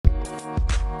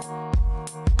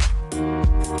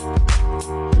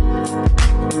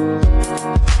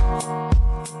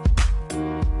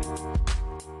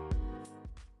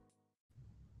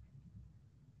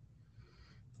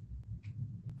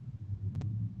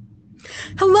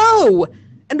Hello,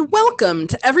 and welcome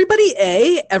to Everybody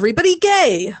A, Everybody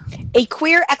Gay, a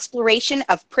queer exploration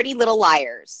of Pretty Little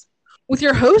Liars. With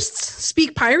your hosts,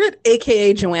 Speak Pirate,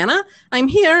 aka Joanna. I'm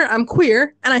here, I'm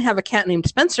queer, and I have a cat named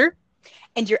Spencer.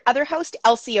 And your other host,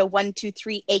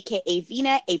 Elsia123, aka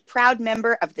Vina, a proud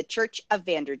member of the Church of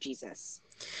Vanderjesus.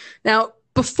 Now,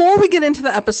 before we get into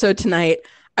the episode tonight,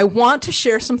 I want to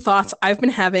share some thoughts I've been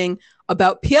having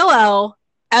about PLL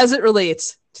as it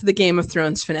relates to the Game of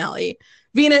Thrones finale.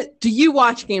 Vina, do you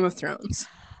watch Game of Thrones?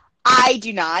 I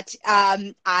do not.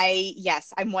 I'm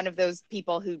one of those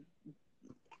people who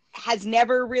has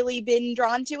never really been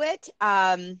drawn to it.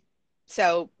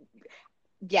 So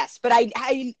yes, but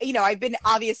I've been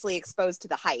obviously exposed to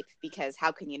the hype because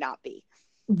how can you not be?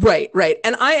 Right.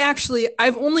 And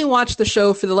I've only watched the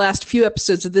show for the last few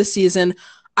episodes of this season.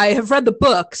 I have read the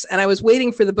books and I was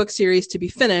waiting for the book series to be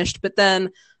finished, but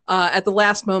then at the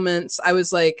last moments, I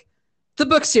was like, the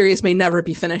book series may never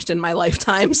be finished in my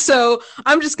lifetime. So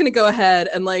I'm just going to go ahead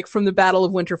and from the Battle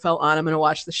of Winterfell on, I'm going to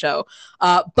watch the show.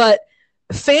 But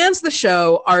fans of the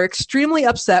show are extremely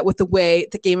upset with the way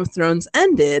the Game of Thrones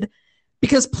ended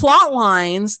because plot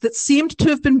lines that seemed to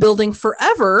have been building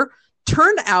forever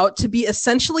turned out to be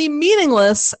essentially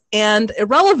meaningless and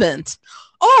irrelevant.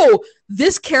 Oh,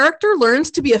 this character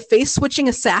learns to be a face-switching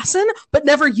assassin, but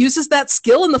never uses that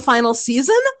skill in the final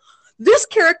season? This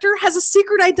character has a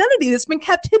secret identity that's been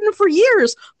kept hidden for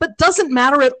years, but doesn't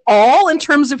matter at all in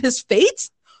terms of his fate?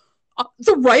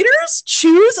 The writers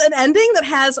choose an ending that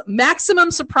has maximum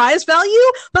surprise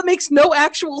value, but makes no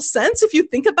actual sense if you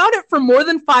think about it for more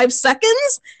than 5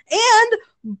 seconds.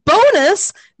 And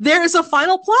bonus, there is a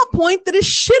final plot point that is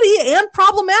shitty and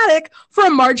problematic for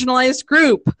a marginalized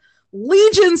group.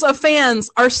 Legions of fans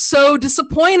are so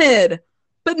disappointed,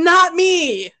 but not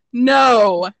me.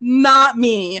 No, not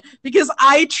me, because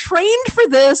I trained for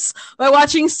this by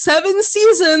watching 7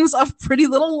 seasons of Pretty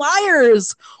Little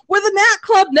Liars, where the Nat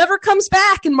Club never comes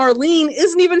back and Marlene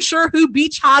isn't even sure who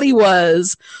Beach Hottie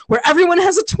was, where everyone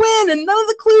has a twin and none of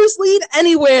the clues lead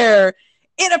anywhere.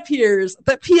 It appears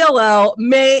that PLL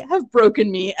may have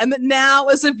broken me and that now,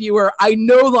 as a viewer, I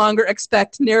no longer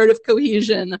expect narrative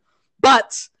cohesion,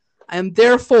 but I am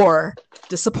therefore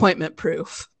disappointment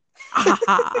proof.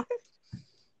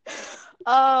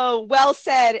 Oh, well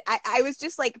said. I was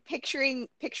just picturing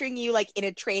you in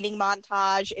a training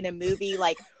montage in a movie,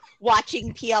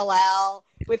 watching PLL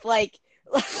with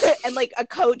and a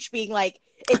coach being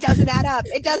it doesn't add up.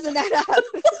 It doesn't add up.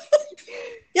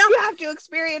 Yeah. You have to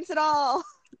experience it all.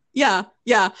 Yeah.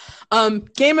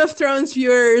 Game of Thrones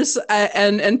viewers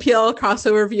and PLL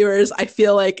crossover viewers, I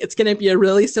feel like it's going to be a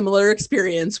really similar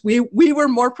experience. We were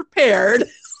more prepared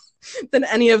than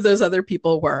any of those other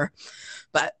people were.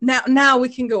 But now we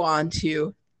can go on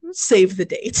to save the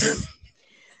date.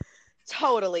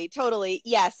 Totally.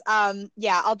 Yes.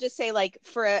 I'll just say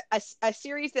for a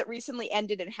series that recently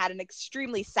ended and had an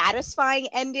extremely satisfying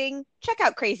ending, check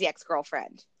out Crazy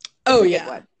Ex-Girlfriend. Oh,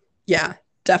 yeah. Yeah,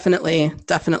 definitely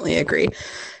agree.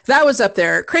 That was up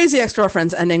there. Crazy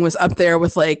Ex-Girlfriend's ending was up there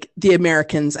with the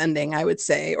Americans ending, I would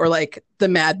say, or the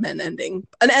Mad Men ending.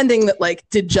 An ending that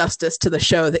did justice to the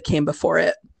show that came before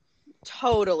it.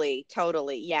 Totally.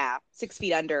 Yeah. 6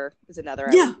 Feet Under is another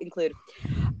I would include.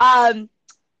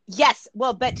 Yes.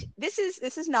 Well, but this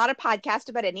is not a podcast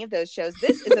about any of those shows.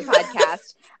 This is a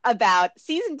podcast about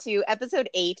season 2, episode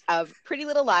 8 of Pretty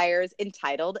Little Liars,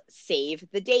 entitled Save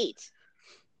the Date.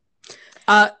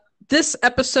 This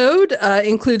episode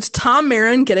includes Tom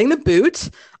Marin getting the boot,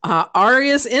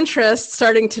 Arya's interest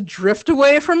starting to drift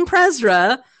away from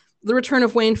Prezra, the return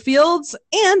of Wayne Fields,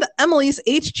 and Emily's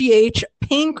HGH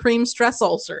pain cream stress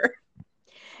ulcer.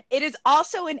 It is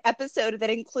also an episode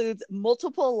that includes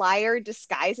multiple liar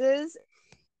disguises,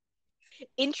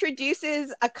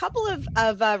 introduces a couple of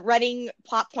running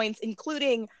plot points,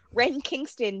 including Ren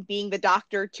Kingston being the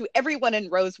doctor to everyone in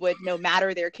Rosewood, no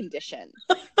matter their condition.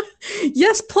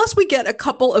 Yes, plus we get a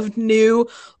couple of new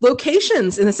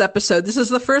locations in this episode. This is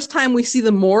the first time we see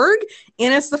the morgue,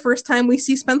 and it's the first time we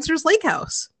see Spencer's lake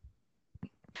house.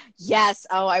 Yes.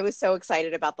 Oh, I was so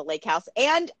excited about the lake house.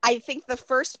 And I think the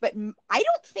first, but I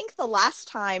don't think the last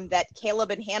time that Caleb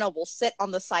and Hannah will sit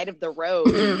on the side of the road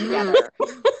together.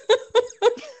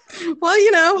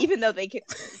 Well, even though they could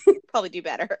probably do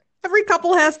better. Every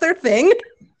couple has their thing.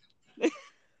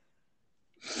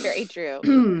 Very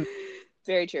true.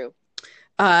 Very true.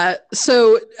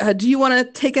 So do you want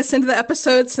to take us into the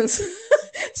episode since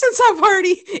I've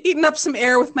already eaten up some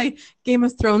air with my Game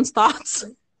of Thrones thoughts?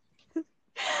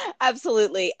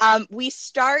 Absolutely. We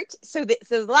start, so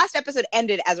the last episode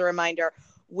ended, as a reminder,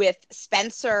 with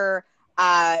Spencer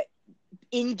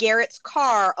in Garrett's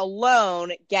car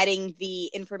alone, getting the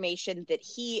information that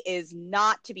he is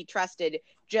not to be trusted,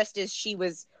 just as she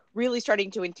was really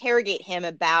starting to interrogate him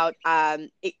about,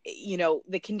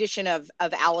 the condition of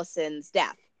Allison's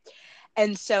death.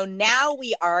 And so now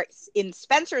we are in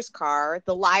Spencer's car.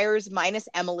 The liars minus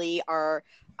Emily are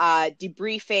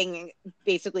debriefing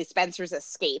basically Spencer's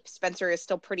escape. Spencer is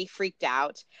still pretty freaked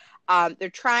out. They're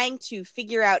trying to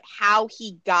figure out how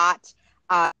he got,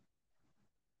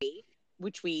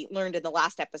 which we learned in the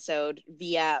last episode,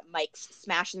 via Mike's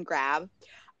smash and grab.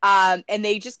 And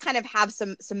they just kind of have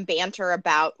some banter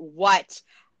about what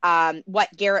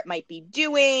Garrett might be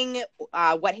doing,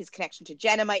 what his connection to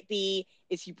Jenna might be.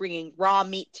 Is he bringing raw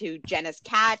meat to Jenna's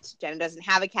cat? Jenna doesn't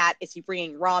have a cat. Is he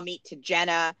bringing raw meat to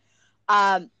Jenna?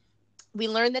 We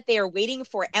learned that they are waiting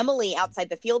for Emily outside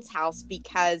the Fields house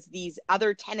because these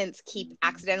other tenants keep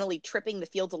accidentally tripping the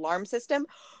Fields alarm system,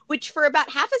 which for about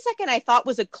half a second I thought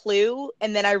was a clue.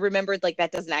 And then I remembered like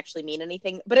that doesn't actually mean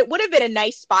anything, but it would have been a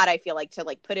nice spot, I feel like, to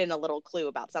like put in a little clue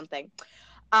about something.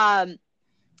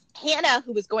 Hannah,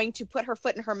 who was going to put her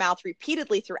foot in her mouth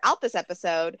repeatedly throughout this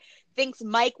episode, thinks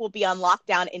Mike will be on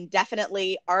lockdown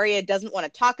indefinitely. Aria doesn't want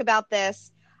to talk about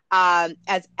this.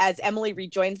 As Emily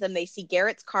rejoins them, they see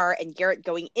Garrett's car and Garrett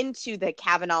going into the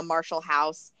Kavanaugh Marshall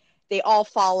house. They all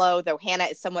follow, though Hannah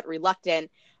is somewhat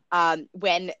reluctant.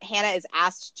 When Hannah is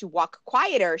asked to walk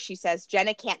quieter, she says,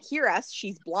 "Jenna can't hear us.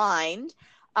 She's blind."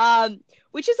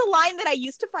 Which is a line that I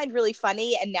used to find really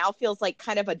funny and now feels like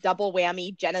kind of a double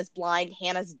whammy Jenna's blind,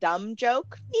 Hannah's dumb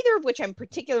joke, neither of which I'm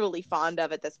particularly fond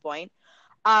of at this point.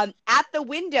 At the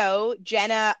window,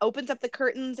 Jenna opens up the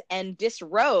curtains and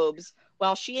disrobes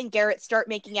while she and Garrett start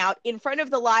making out in front of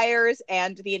the liars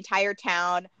and the entire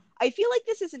town. I feel like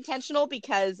this is intentional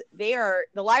because the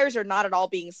liars are not at all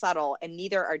being subtle, and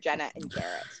neither are Jenna and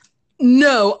Garrett.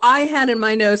 No, I had in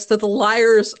my notes that the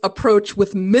liars approach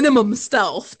with minimum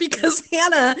stealth because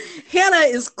Hannah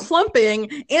is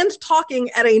clumping and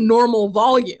talking at a normal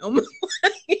volume.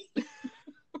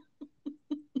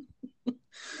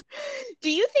 Do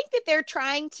you think that they're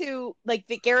trying to, like,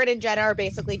 that Garrett and Jenna are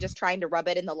basically just trying to rub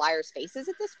it in the liars' faces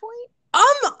at this point?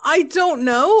 I don't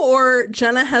know. Or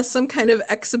Jenna has some kind of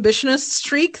exhibitionist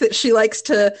streak that she likes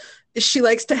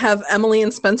to have Emily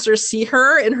and Spencer see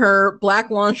her in her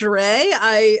black lingerie.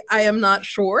 I am not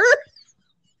sure.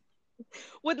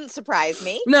 Wouldn't surprise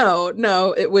me.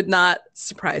 No, it would not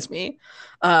surprise me.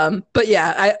 But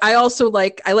yeah, I also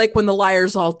like when the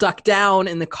liars all duck down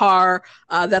in the car.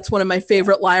 That's one of my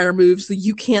favorite liar moves, the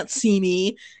 "you can't see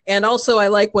me." And also I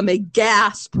like when they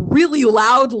gasp really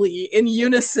loudly in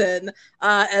unison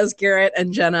as Garrett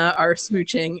and Jenna are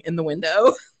smooching in the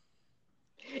window.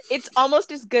 It's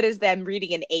almost as good as them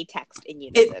reading an A text in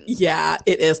unison.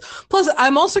 It is. Plus,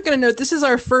 I'm also going to note this is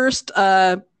our first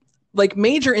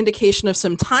major indication of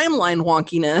some timeline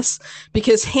wonkiness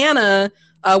because Hannah,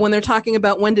 when they're talking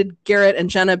about when did Garrett and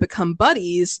Jenna become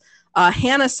buddies,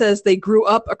 Hannah says they grew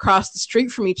up across the street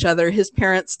from each other. His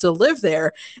parents still live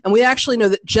there. And we actually know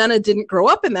that Jenna didn't grow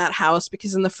up in that house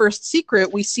because in the first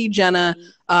secret, we see Jenna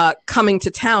coming to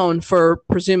town for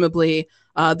presumably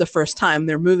the first time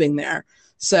they're moving there.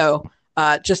 So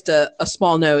just a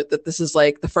small note that this is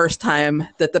like the first time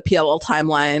that the PLL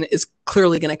timeline is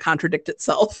clearly going to contradict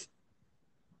itself.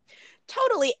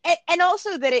 Totally. And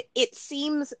also that it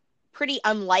seems pretty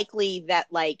unlikely that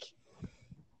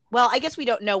I guess we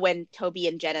don't know when Toby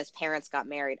and Jenna's parents got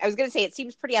married. I was going to say it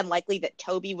seems pretty unlikely that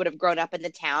Toby would have grown up in the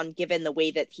town given the way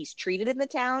that he's treated in the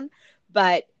town.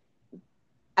 But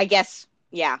I guess,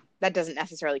 yeah, that doesn't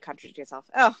necessarily contradict itself.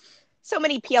 Oh, so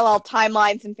many PLL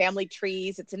timelines and family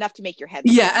trees. It's enough to make your head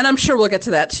spin. Yeah, and I'm sure we'll get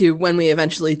to that too when we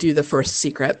eventually do the first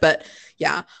secret. But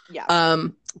yeah.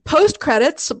 Post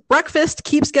credits, breakfast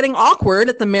keeps getting awkward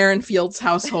at the Marin Fields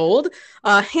household.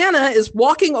 Hannah is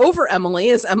walking over Emily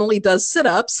as Emily does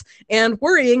sit-ups and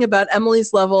worrying about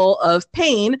Emily's level of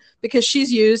pain because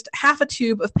she's used half a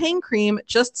tube of pain cream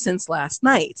just since last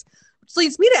night. Which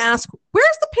leads me to ask,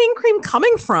 where's the pain cream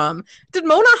coming from? Did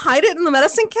Mona hide it in the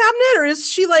medicine cabinet, or is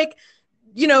she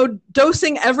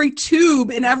dosing every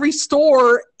tube in every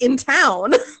store in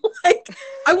town?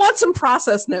 I want some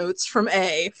process notes from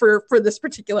A for this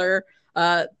particular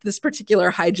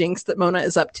hijinks that Mona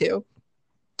is up to.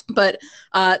 But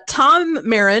Tom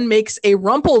Marin makes a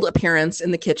rumpled appearance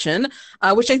in the kitchen,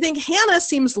 which I think Hannah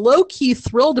seems low-key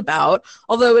thrilled about,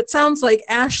 although it sounds like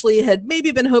Ashley had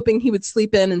maybe been hoping he would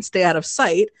sleep in and stay out of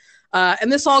sight.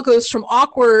 And this all goes from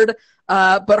awkward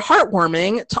but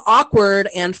heartwarming to awkward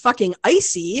and fucking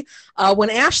icy when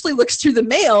Ashley looks through the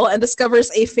mail and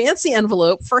discovers a fancy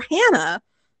envelope for Hannah.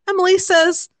 Emily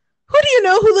says, "Who do you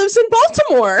know who lives in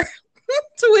Baltimore?"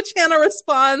 To which Hannah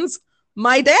responds,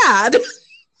 my dad.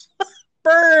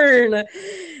 Burn.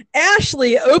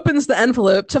 Ashley opens the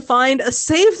envelope to find a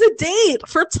save the date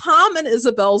for Tom and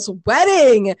Isabel's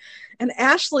wedding. And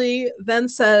Ashley then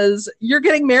says, "You're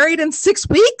getting married in 6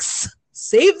 weeks?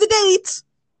 Save the date."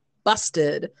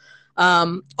 Busted.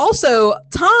 Also,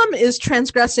 Tom is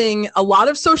transgressing a lot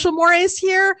of social mores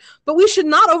here, but we should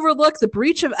not overlook the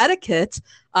breach of etiquette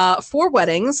for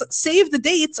weddings. Save the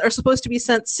dates are supposed to be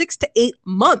sent 6 to 8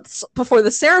 months before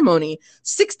the ceremony.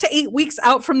 6 to 8 weeks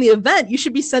out from the event, you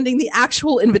should be sending the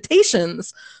actual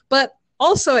invitations. But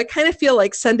also, I kind of feel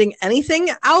like sending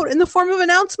anything out in the form of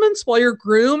announcements while your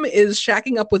groom is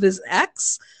shacking up with his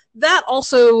ex, that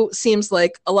also seems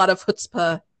like a lot of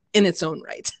chutzpah in its own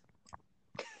right.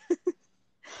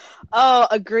 Oh,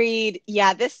 agreed.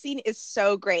 Yeah, this scene is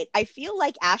so great. I feel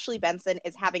like Ashley Benson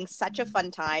is having such a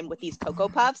fun time with these Cocoa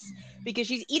Puffs because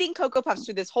she's eating Cocoa Puffs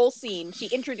through this whole scene. She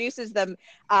introduces them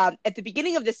at the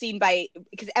beginning of the scene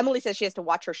because Emily says she has to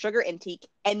watch her sugar intake,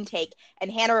 and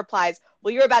Hannah replies,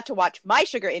 "Well, you're about to watch my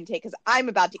sugar intake because I'm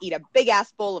about to eat a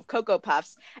big-ass bowl of Cocoa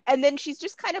Puffs." And then she's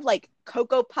just kind of like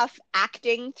Cocoa Puff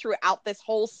acting throughout this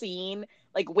whole scene,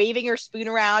 like waving her spoon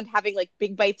around, having like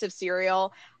big bites of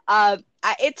cereal.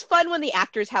 It's fun when the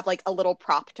actors have like a little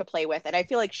prop to play with, and I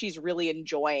feel like she's really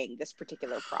enjoying this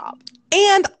particular prop.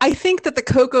 And I think that the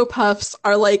Cocoa Puffs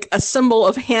are like a symbol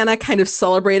of Hannah kind of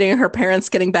celebrating her parents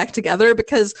getting back together,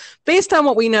 because based on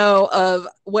what we know of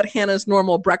what Hannah's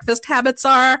normal breakfast habits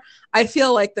are, I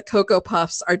feel like the Cocoa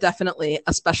Puffs are definitely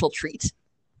a special treat.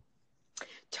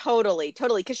 Totally.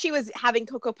 Because she was having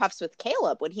Cocoa Puffs with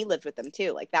Caleb when he lived with them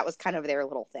too. Like that was kind of their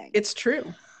little thing. It's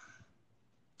true.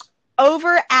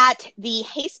 Over at the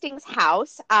Hastings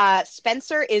house,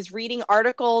 Spencer is reading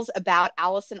articles about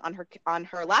Allison on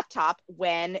her laptop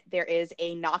when there is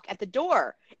a knock at the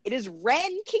door. It is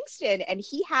Ren Kingston, and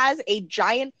he has a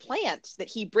giant plant that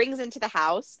he brings into the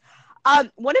house.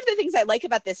 One of the things I like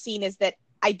about this scene is that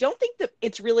I don't think that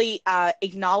it's really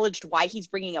acknowledged why he's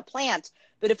bringing a plant,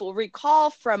 but if we'll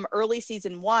recall from early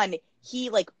season 1,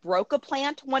 he like broke a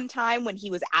plant one time when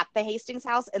he was at the Hastings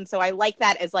house, and so I like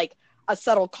that as like a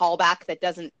subtle callback that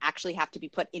doesn't actually have to be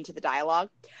put into the dialogue.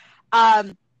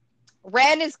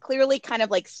 Ren is clearly kind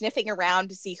of like sniffing around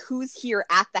to see who's here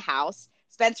at the house.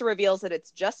 Spencer reveals that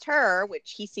it's just her,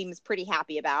 which he seems pretty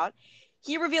happy about.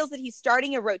 He reveals that he's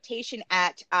starting a rotation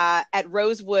at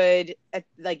Rosewood, at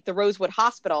like the Rosewood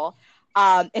Hospital.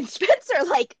 And Spencer,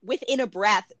 like within a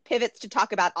breath, pivots to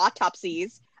talk about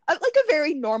autopsies. Like a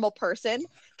very normal person.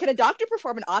 Can a doctor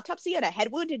perform an autopsy on a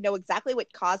head wound and know exactly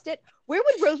what caused it? Where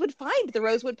would Rosewood find the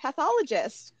Rosewood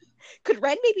pathologist? Could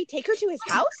Ren maybe take her to his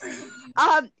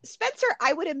house? Spencer,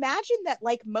 I would imagine that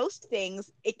like most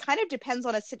things, it kind of depends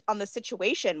on the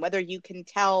situation, whether you can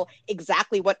tell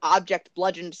exactly what object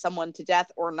bludgeoned someone to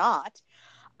death or not.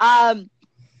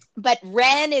 But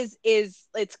Ren is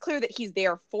it's clear that he's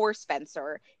there for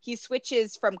Spencer. He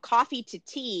switches from coffee to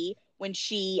tea when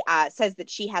she says that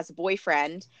she has a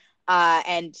boyfriend,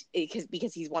 and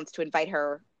because he wants to invite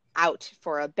her out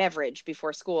for a beverage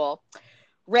before school.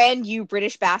 Ren, you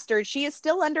British bastard, she is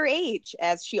still underage,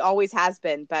 as she always has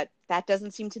been, but that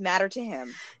doesn't seem to matter to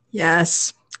him.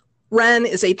 Yes. Ren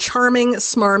is a charming,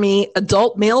 smarmy,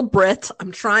 adult male Brit.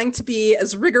 I'm trying to be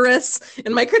as rigorous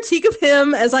in my critique of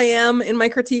him as I am in my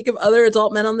critique of other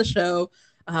adult men on the show.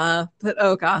 But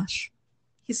oh gosh,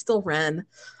 he's still Ren.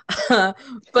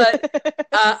 But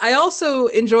I also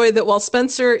enjoy that while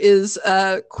Spencer is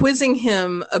quizzing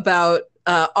him about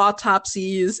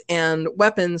autopsies and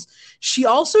weapons, she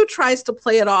also tries to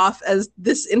play it off as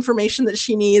this information that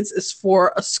she needs is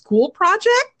for a school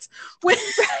project,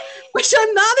 which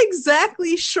I'm not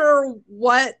exactly sure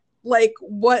what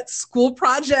school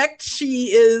project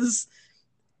she is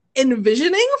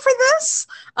envisioning for this.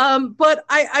 But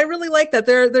I really like that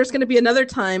there's going to be another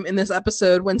time in this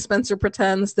episode when Spencer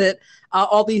pretends that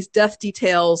all these death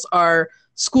details are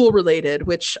school related,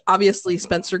 which obviously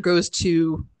Spencer goes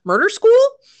to murder school.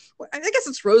 I guess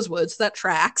it's Rosewood, so that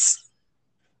tracks.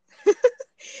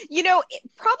 You know,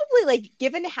 probably like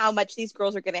given how much these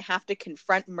girls are going to have to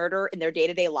confront murder in their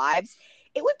day-to-day lives,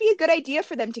 it would be a good idea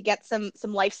for them to get some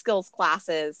life skills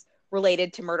classes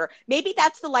related to murder. Maybe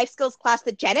that's the life skills class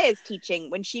that Jenna is teaching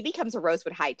when she becomes a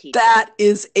Rosewood High teacher. That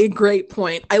is a great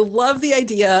point. I love the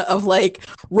idea of like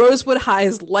Rosewood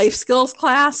High's life skills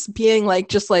class being like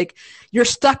just like you're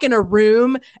stuck in a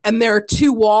room and there are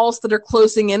two walls that are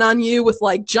closing in on you with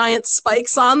like giant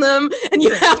spikes on them, and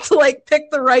you have to like pick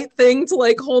the right thing to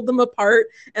like hold them apart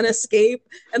and escape.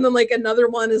 And then like another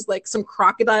one is like some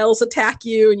crocodiles attack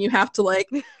you and you have to like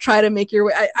try to make your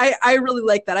way. I really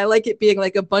like that. I like it being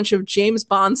like a bunch of James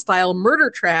Bond style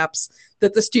murder traps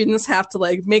that the students have to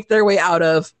like make their way out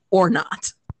of or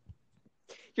not.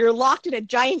 You're locked in a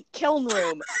giant kiln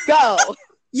room. Go.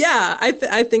 Yeah,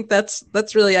 I think that's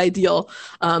really ideal.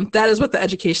 That is what the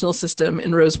educational system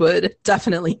in Rosewood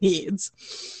definitely needs.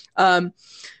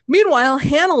 Meanwhile,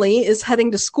 Hanley is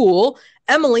heading to school.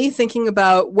 Emily thinking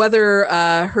about whether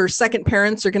her second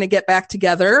parents are going to get back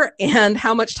together and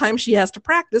how much time she has to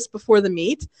practice before the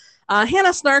meet. Hannah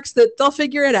snarks that they'll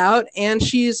figure it out, and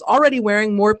she's already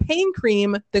wearing more pain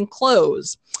cream than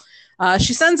clothes.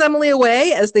 She sends Emily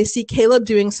away as they see Caleb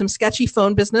doing some sketchy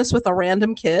phone business with a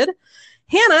random kid.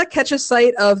 Hannah catches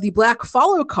sight of the black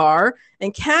follow car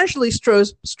and casually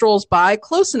strolls by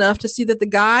close enough to see that the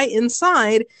guy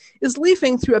inside is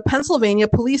leafing through a Pennsylvania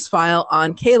police file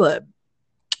on Caleb.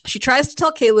 She tries to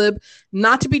tell Caleb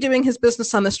not to be doing his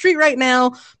business on the street right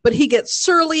now, but he gets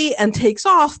surly and takes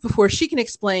off before she can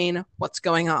explain what's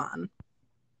going on.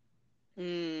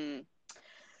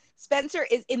 Spencer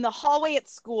is in the hallway at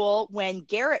school when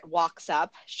Garrett walks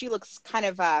up. She looks kind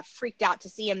of freaked out to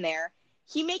see him there.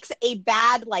 He makes a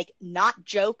bad, not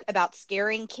joke about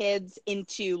scaring kids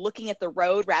into looking at the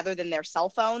road rather than their cell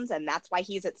phones, and that's why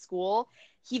he's at school.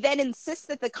 He then insists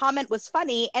that the comment was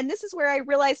funny, and this is where I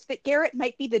realized that Garrett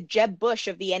might be the Jeb Bush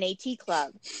of the NAT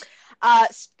club.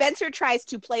 Spencer tries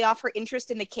to play off her interest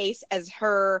in the case as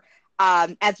her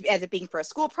as it being for a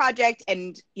school project,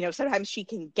 and sometimes she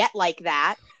can get like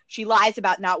that. She lies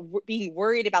about not being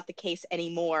worried about the case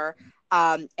anymore,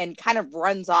 and kind of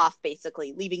runs off,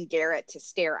 basically, leaving Garrett to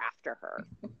stare after her.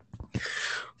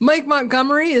 Mike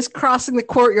Montgomery is crossing the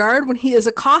courtyard when he is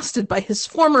accosted by his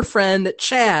former friend,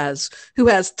 Chaz, who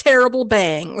has terrible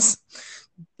bangs.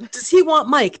 Does he want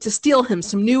Mike to steal him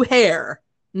some new hair?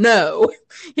 No.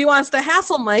 He wants to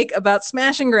hassle Mike about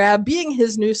smash and grab being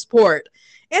his new sport.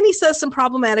 And he says some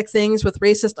problematic things with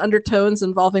racist undertones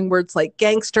involving words like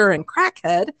gangster and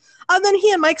crackhead. And then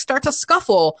he and Mike start to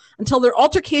scuffle until their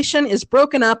altercation is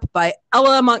broken up by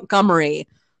Ella Montgomery.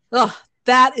 Ugh,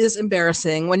 that is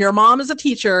embarrassing when your mom is a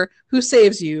teacher who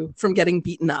saves you from getting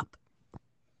beaten up.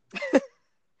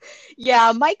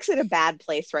 Yeah, Mike's in a bad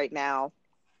place right now.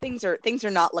 Things are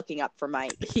not looking up for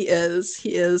Mike. He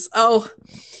is. Oh,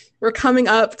 we're coming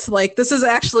up to this is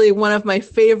actually one of my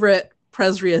favorite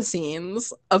Presria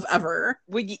scenes of ever.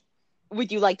 Would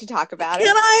you like to talk about it?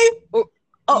 Can I?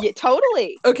 Oh, yeah,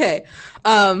 totally. Okay.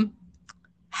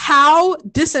 How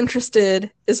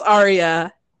disinterested is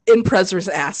Arya in Presria's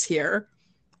ass here?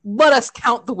 Let us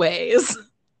count the ways.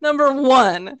 Number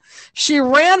 1, she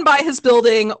ran by his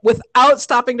building without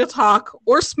stopping to talk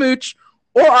or smooch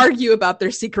or argue about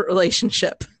their secret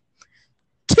relationship.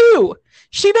 2,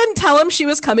 she didn't tell him she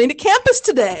was coming to campus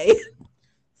today.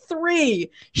 3,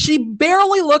 she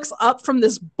barely looks up from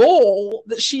this bowl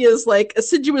that she is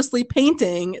assiduously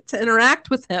painting to interact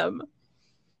with him.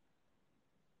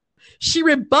 She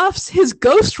rebuffs his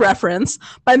ghost reference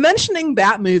by mentioning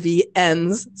that movie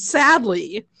ends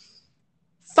sadly.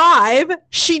 5,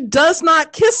 she does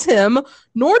not kiss him,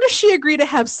 nor does she agree to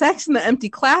have sex in the empty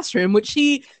classroom, which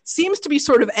he seems to be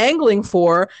sort of angling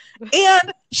for.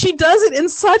 And she does it in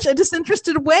such a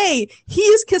disinterested way. He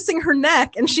is kissing her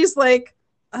neck, and she's like,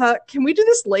 can we do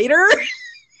this later?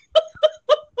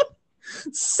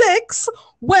 6,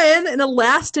 when, in a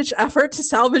last-ditch effort to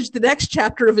salvage the next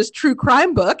chapter of his true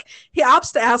crime book, he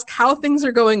opts to ask how things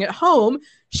are going at home,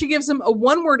 she gives him a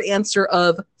one-word answer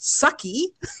of sucky.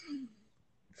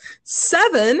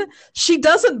 7, she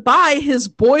doesn't buy his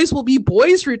boys will be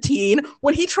boys routine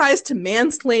when he tries to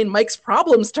mansplain Mike's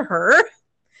problems to her.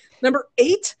 Number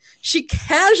 8, she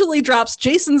casually drops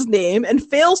Jason's name and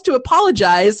fails to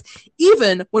apologize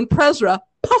even when Presra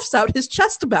puffs out his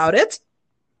chest about it.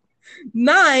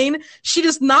 9, she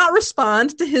does not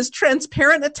respond to his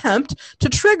transparent attempt to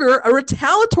trigger a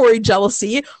retaliatory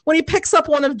jealousy when he picks up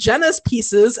one of Jenna's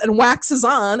pieces and waxes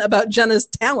on about Jenna's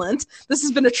talent. This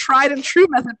has been a tried and true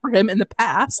method for him in the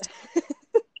past.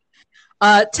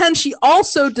 10, she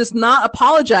also does not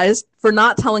apologize for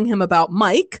not telling him about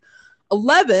Mike.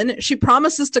 11, she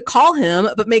promises to call him,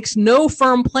 but makes no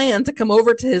firm plan to come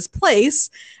over to his place.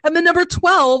 And then number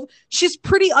 12, she's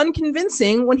pretty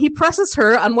unconvincing when he presses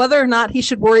her on whether or not he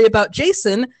should worry about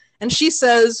Jason, and she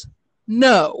says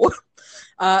no.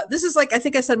 This is I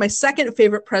think I said, my second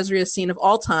favorite Presria scene of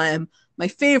all time. My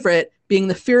favorite being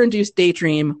the fear-induced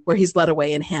daydream where he's led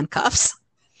away in handcuffs.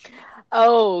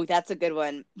 Oh, that's a good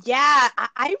one. Yeah,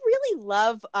 I really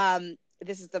love...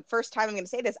 this is the first time I'm going to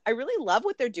say this. I really love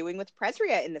what they're doing with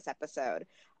Presria in this episode.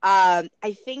 I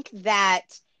think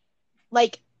that,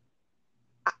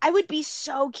 I would be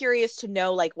so curious to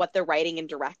know, what the writing and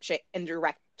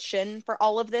direction for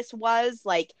all of this was.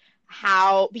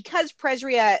 how, because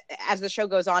Presria, as the show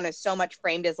goes on, is so much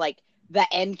framed as like the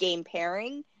end game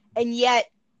pairing, and yet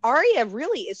Arya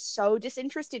really is so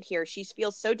disinterested here. She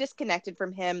feels so disconnected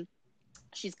from him.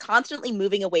 She's constantly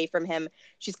moving away from him.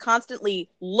 She's constantly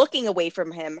looking away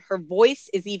from him. Her voice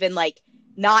is even like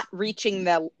not reaching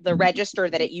the register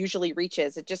that it usually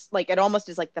reaches. It just like, it almost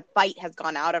is like the fight has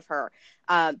gone out of her.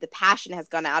 The passion has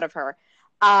gone out of her.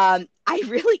 I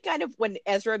really kind of, when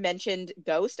Ezra mentioned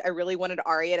Ghost, I really wanted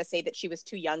Arya to say that she was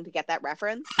too young to get that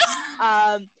reference.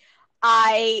 I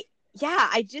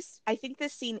think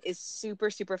this scene is super,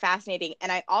 super fascinating.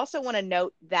 And I also want to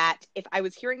note that if I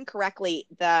was hearing correctly,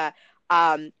 the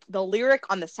lyric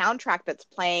on the soundtrack that's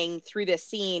playing through this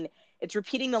scene, it's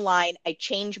repeating the line, I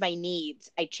change my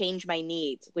needs,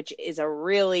 which is a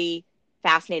really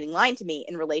fascinating line to me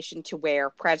in relation to where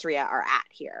Presria are at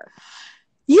here.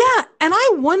 Yeah, and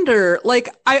I wonder,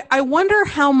 like, I wonder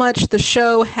how much the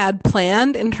show had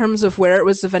planned in terms of where it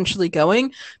was eventually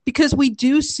going, because we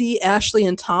do see Ashley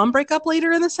and Tom break up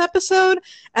later in this episode,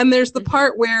 and there's the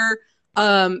part where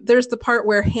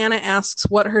Hannah asks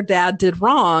what her dad did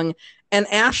wrong, and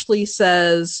Ashley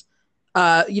says,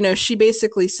 she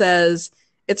basically says,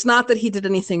 it's not that he did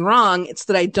anything wrong, it's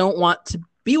that I don't want to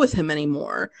be with him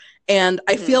anymore. And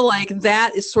I feel like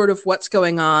that is sort of what's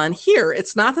going on here.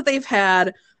 It's not that they've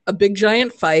had a big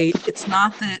giant fight. It's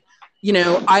not that,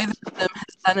 either of them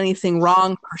has done anything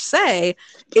wrong per se.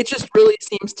 It just really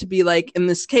seems to be like, in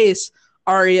this case,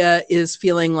 Arya is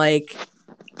feeling like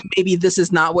maybe this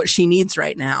is not what she needs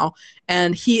right now.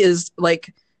 And he is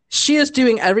like, she is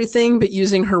doing everything but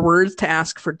using her words to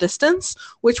ask for distance,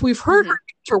 which we've heard her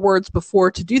use her words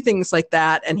before to do things like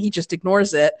that, and he just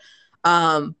ignores it.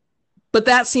 But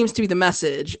that seems to be the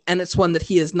message, and it's one that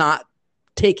he is not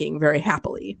taking very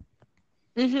happily.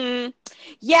 Mm-hmm.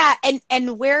 Yeah,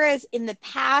 and whereas in the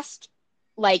past,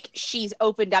 like, she's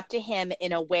opened up to him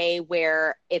in a way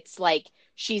where it's like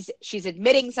she's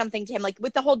admitting something to him, like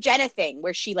with the whole Jenna thing,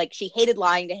 where she hated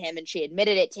lying to him and she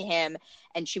admitted it to him,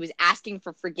 and she was asking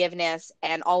for forgiveness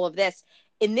and all of this.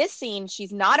 In this scene,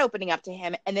 she's not opening up to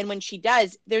him, and then when she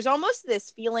does, there's almost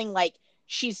this feeling like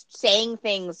she's saying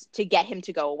things to get him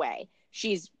to go away.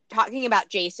 She's talking about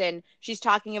Jason, she's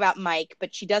talking about Mike,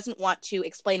 but she doesn't want to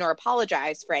explain or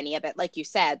apologize for any of it. Like you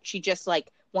said, she just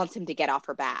like wants him to get off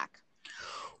her back.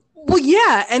 Well,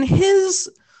 yeah, and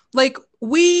his, like,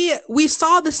 we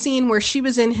saw the scene where she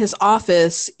was in his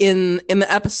office in the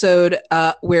episode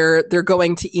where they're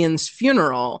going to Ian's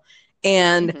funeral,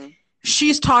 and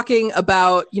she's talking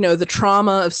about, the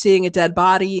trauma of seeing a dead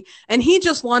body, and he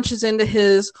just launches into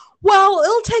his, well,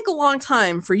 it'll take a long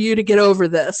time for you to get over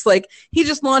this. Like, he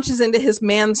just launches into his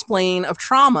mansplain of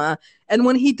trauma. And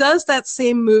when he does that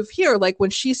same move here, like when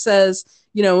she says,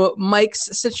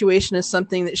 Mike's situation is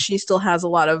something that she still has a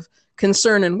lot of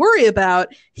concern and worry about,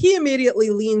 he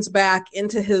immediately leans back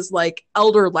into his like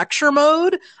elder lecture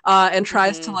mode and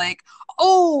tries to like,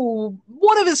 oh,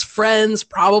 one of his friends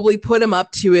probably put him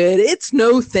up to it. It's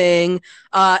no thing.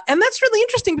 And that's really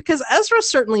interesting because Ezra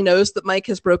certainly knows that Mike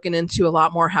has broken into a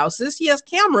lot more houses. He has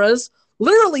cameras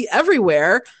literally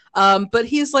everywhere. But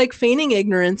he's like feigning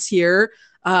ignorance here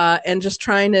and just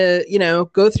trying to,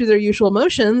 go through their usual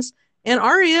motions. And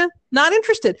Arya, not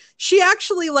interested. She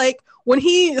actually, like, when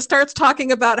he starts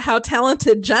talking about how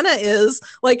talented Jenna is,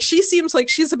 like, she seems like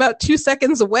she's about 2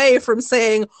 seconds away from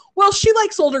saying, well, she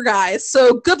likes older guys,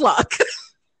 so good luck.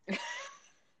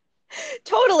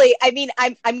 Totally. I mean,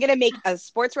 I'm going to make a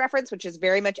sports reference, which is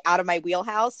very much out of my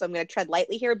wheelhouse, so I'm going to tread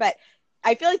lightly here, but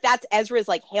I feel like that's Ezra's,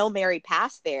 like, Hail Mary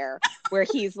pass there, where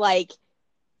he's like,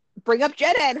 bring up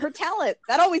Jenna and her talent.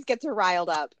 That always gets her riled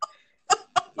up,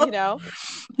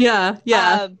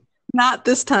 Yeah. Not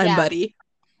this time, buddy.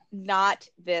 Not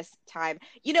this time.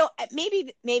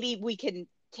 Maybe we can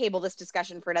table this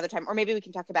discussion for another time, or maybe we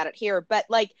can talk about it here. But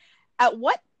like, at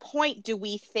what point do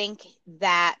we think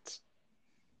that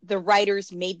the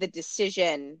writers made the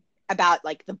decision about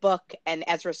like the book and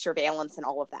Ezra's surveillance and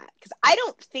all of that? Because I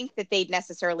don't think that they'd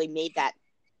necessarily made that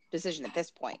decision at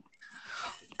this point.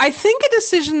 I think a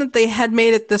decision that they had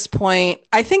made at this point,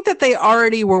 I think that they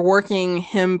already were working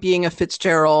him being a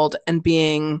Fitzgerald and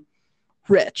being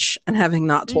rich and having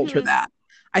not told her that.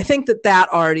 I think that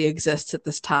already exists at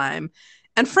this time.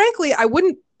 And frankly, I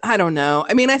don't know.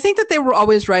 I mean, I think that they were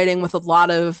always writing with a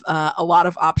lot of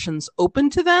options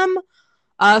open to them.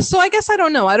 So I guess I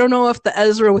don't know. I don't know if the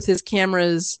Ezra with his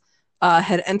cameras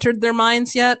had entered their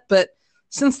minds yet, but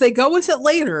since they go with it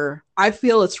later, I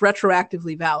feel it's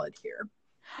retroactively valid here.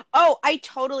 Oh, I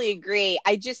totally agree.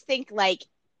 I just think like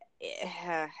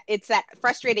it's that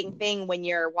frustrating thing when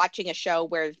you're watching a show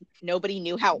where nobody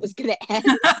knew how it was going to end,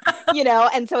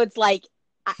 and so it's like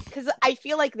because I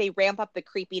feel like they ramp up the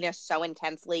creepiness so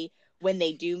intensely when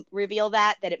they do reveal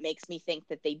that it makes me think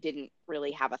that they didn't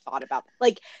really have a thought about,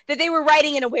 like, that they were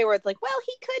writing in a way where it's like, well,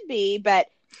 he could be, but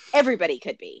everybody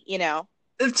could be, you know?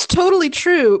 It's totally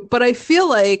true, but I feel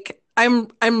like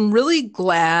I'm really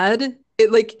glad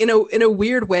it, like, in a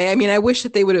weird way. I mean, I wish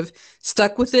that they would have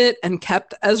stuck with it and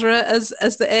kept Ezra as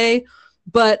the A,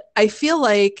 but I feel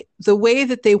like the way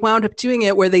that they wound up doing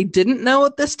it where they didn't know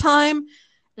at this time,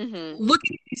 Mm-hmm.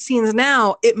 looking at these scenes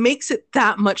now, it makes it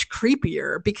that much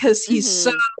creepier because Mm-hmm.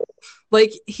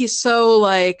 he's so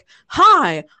like,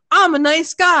 hi, I'm a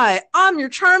nice guy, I'm your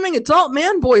charming adult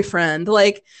man boyfriend,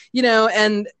 like,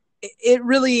 and it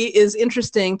really is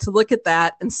interesting to look at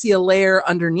that and see a layer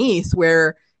underneath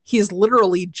where he's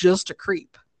literally just a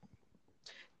creep.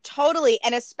 Totally.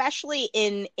 And especially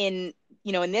in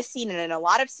this scene and in a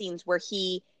lot of scenes where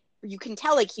you can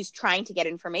tell like he's trying to get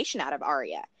information out of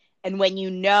Arya. And when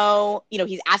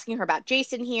he's asking her about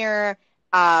Jason here,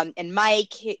 and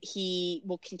Mike, he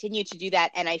will continue to do that.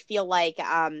 And I feel like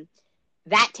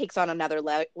that takes on another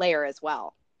layer as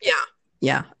well. Yeah.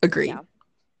 Yeah, agreed.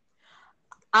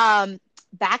 Yeah.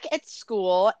 Back at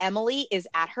school, Emily is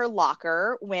at her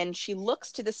locker when she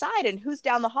looks to the side, and who's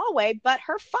down the hallway but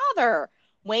her father.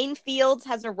 Wayne Fields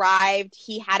has arrived.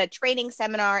 He had a training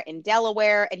seminar in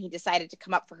Delaware, and he decided to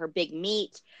come up for her big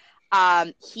meet.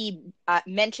 He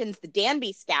mentions the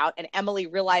Danby Scout, and Emily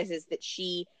realizes that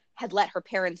she had let her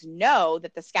parents know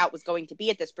that the Scout was going to be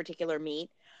at this particular meet.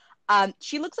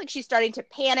 She looks like she's starting to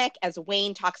panic as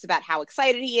Wayne talks about how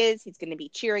excited he is. He's going to be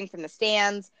cheering from the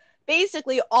stands.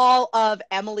 Basically, all of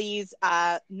Emily's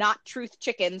not truth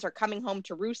chickens are coming home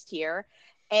to roost here.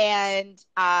 And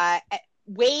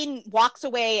Wayne walks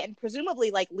away and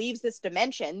presumably like leaves this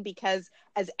dimension because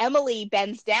as Emily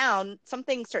bends down,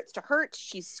 something starts to hurt.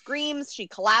 She screams, she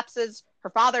collapses. Her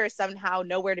father is somehow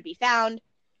nowhere to be found.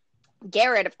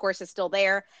 Garrett, of course, is still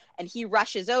there, and he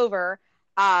rushes over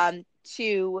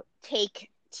to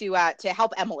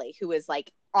help Emily, who is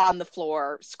like on the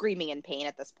floor screaming in pain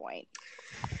at this point.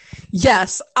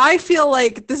 Yes, I feel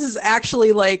like this is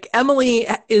actually like Emily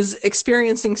is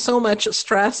experiencing so much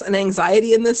stress and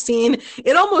anxiety in this scene.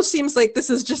 It almost seems like this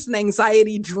is just an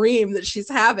anxiety dream that she's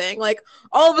having. Like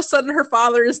all of a sudden her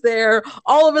father is there.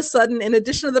 All of a sudden, in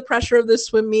addition to the pressure of the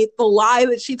swim meet, the lie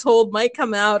that she told might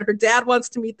come out. Her dad wants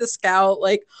to meet the Scout.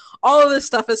 Like all of this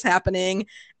stuff is happening.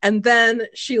 And then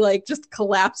she like just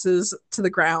collapses to the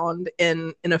ground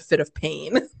in a fit of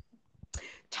pain.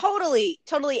 Totally.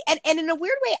 And in a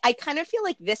weird way, I kind of feel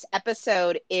like this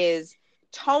episode is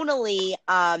tonally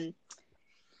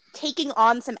taking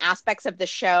on some aspects of the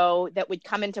show that would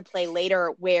come into play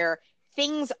later where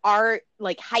things are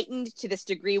like heightened to this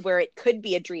degree where it could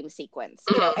be a dream sequence.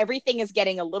 Everything is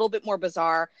getting a little bit more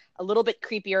bizarre, a little bit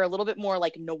creepier, a little bit more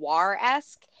like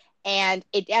noir-esque. And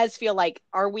it does feel like,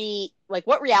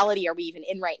 what reality are we even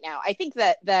in right now? I think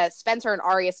that the Spencer and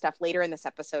Arya stuff later in this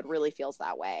episode really feels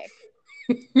that way.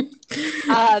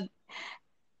 Do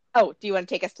you want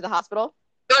to take us to the hospital?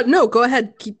 No, go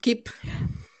ahead. Keep.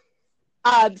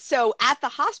 So at the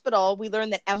hospital, we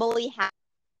learned that Emily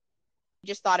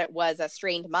just thought it was a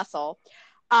strained muscle.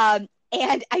 And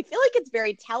I feel like it's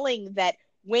very telling that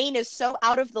Wayne is so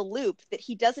out of the loop that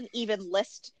he doesn't even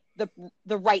list the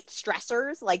right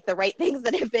stressors, like the right things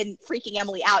that have been freaking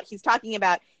Emily out. He's talking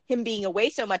about him being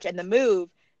away so much and the move,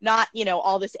 not,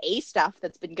 all this A stuff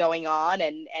that's been going on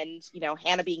and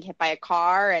Hannah being hit by a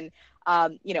car and,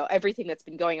 everything that's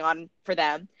been going on for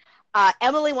them.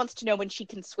 Emily wants to know when she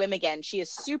can swim again. She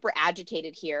is super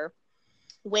agitated here.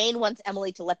 Wayne wants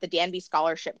Emily to let the Danby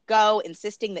scholarship go,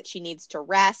 insisting that she needs to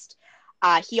rest.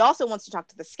 He also wants to talk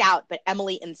to the Scout, but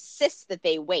Emily insists that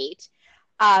they wait.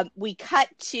 We cut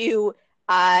to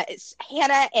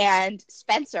Hannah and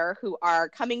Spencer, who are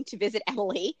coming to visit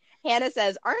Emily. Hannah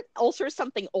says, "Aren't ulcers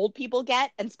something old people get?"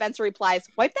 And Spencer replies,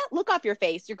 "Wipe that look off your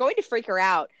face. You're going to freak her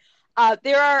out."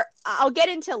 I'll get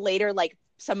into later, like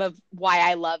some of why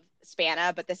I love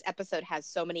Spanna, but this episode has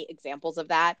so many examples of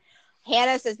that.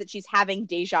 Hannah says that she's having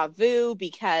deja vu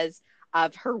because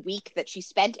of her week that she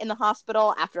spent in the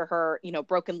hospital after her,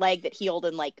 broken leg that healed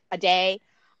in like a day.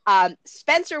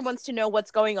 Spencer wants to know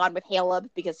what's going on with Caleb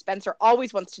because Spencer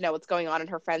always wants to know what's going on in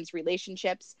her friends'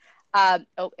 relationships. And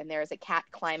there's a cat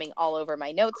climbing all over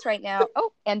my notes right now.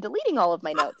 Oh, and deleting all of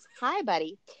my notes. Hi,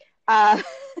 buddy.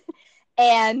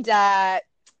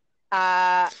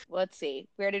 Let's see.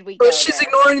 Where did we go? She's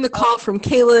ignoring the call from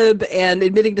Caleb and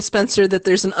admitting to Spencer that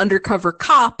there's an undercover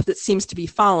cop that seems to be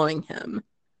following him.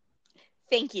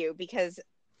 Thank you, because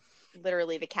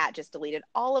literally the cat just deleted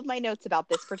all of my notes about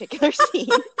this particular scene.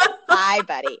 Hi,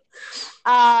 buddy.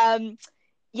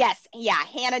 Yes, yeah,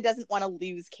 Hannah doesn't want to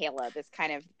lose Caleb is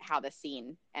kind of how the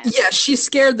scene ends. Yeah, she's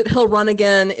scared that he'll run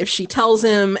again if she tells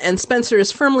him, and Spencer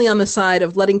is firmly on the side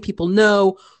of letting people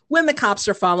know when the cops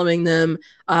are following them,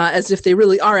 as if they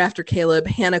really are after Caleb.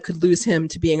 Hannah could lose him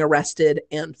to being arrested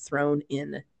and thrown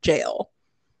in jail.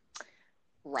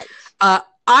 Right.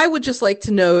 I would just like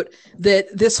to note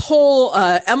that this whole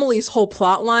Emily's whole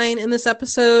plot line in this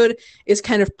episode is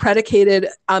kind of predicated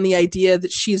on the idea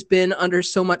that she's been under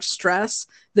so much stress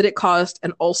that it caused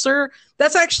an ulcer.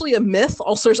 That's actually a myth.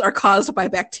 Ulcers are caused by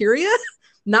bacteria,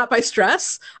 not by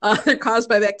stress. They're caused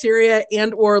by bacteria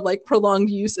and or like prolonged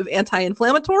use of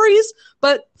anti-inflammatories.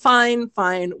 But fine,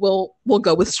 we'll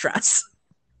go with stress.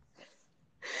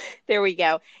 There we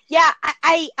go. Yeah,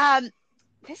 I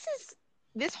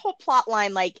this whole plot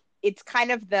line, like, it's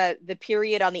kind of the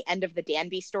period on the end of the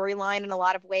Danby storyline in a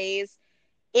lot of ways.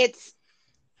 It's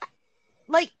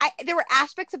like, there were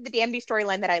aspects of the Danby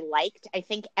storyline that I liked. I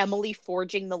think Emily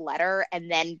forging the letter and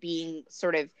then being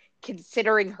sort of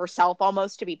considering herself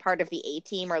almost to be part of the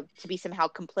A-team or to be somehow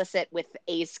complicit with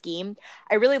A's scheme.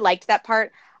 I really liked that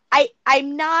part.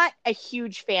 I'm not a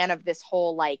huge fan of this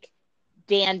whole, like,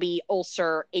 Danby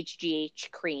ulcer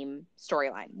HGH cream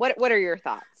storyline. What are your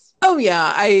thoughts? Oh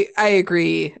yeah, I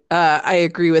agree. I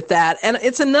agree with that. And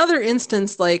it's another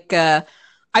instance like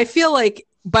I feel like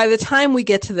by the time we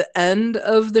get to the end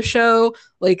of the show,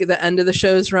 like the end of the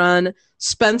show's run,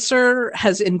 Spencer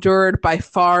has endured by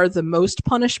far the most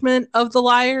punishment of the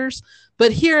liars.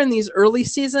 But here in these early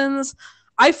seasons,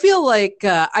 I feel like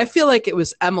it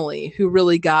was Emily who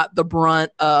really got the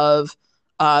brunt of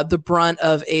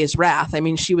A's wrath. I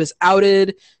mean, she was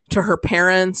outed to her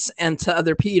parents and to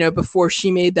other people, before she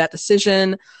made that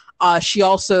decision. She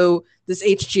also, this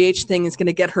HGH thing is going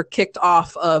to get her kicked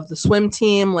off of the swim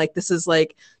team. Like, this is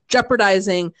like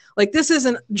jeopardizing, like, this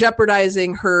isn't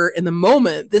jeopardizing her in the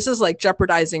moment. This is like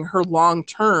jeopardizing her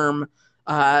long-term,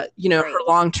 her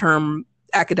long-term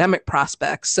academic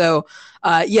prospects. So,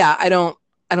 yeah, I don't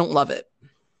love it.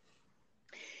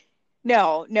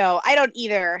 No, I don't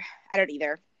either.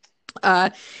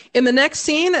 In the next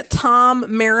scene, Tom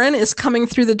Marin is coming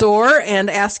through the door and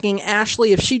asking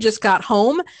Ashley if she just got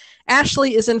home.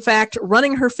 Ashley is in fact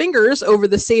running her fingers over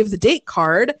the save the date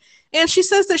card, and she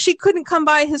says that she couldn't come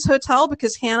by his hotel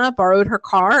because Hannah borrowed her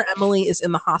car. Emily is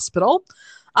in the hospital.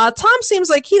 Tom seems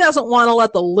like he doesn't want to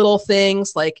let the little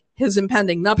things like his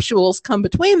impending nuptials come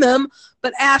between them,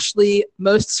 but Ashley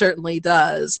most certainly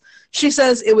does. She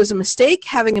says it was a mistake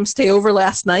having him stay over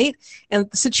last night, and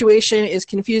the situation is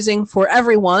confusing for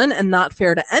everyone and not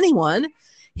fair to anyone.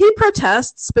 He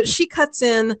protests, but she cuts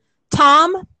in,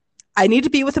 "Tom, I need to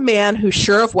be with a man who's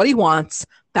sure of what he wants.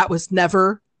 That was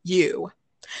never you.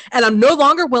 And I'm no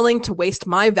longer willing to waste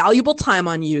my valuable time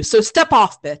on you, so step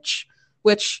off, bitch."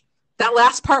 Which... that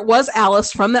last part was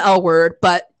Alice from the L Word,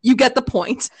 but you get the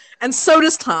point. And so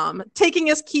does Tom, taking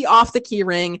his key off the key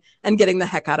ring and getting the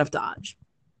heck out of Dodge.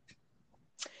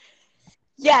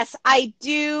 Yes, I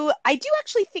do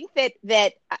actually think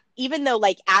that even though,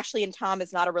 like, Ashley and Tom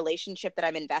is not a relationship that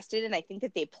I'm invested in, I think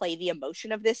that they play the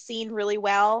emotion of this scene really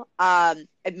well. And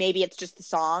maybe it's just the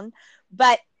song.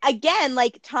 But again,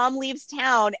 like, Tom leaves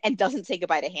town and doesn't say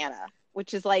goodbye to Hannah,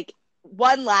 which is like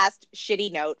one last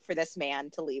shitty note for this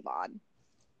man to leave on.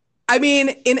 I mean,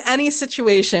 in any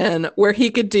situation where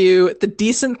he could do the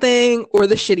decent thing or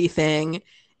the shitty thing,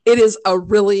 it is a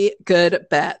really good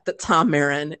bet that Tom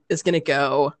Marin is going to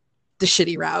go the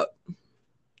shitty route.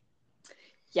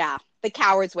 Yeah, the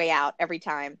coward's way out every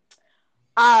time.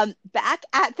 Back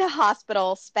at the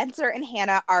hospital, Spencer and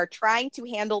Hannah are trying to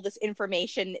handle this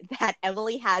information that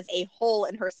Emily has a hole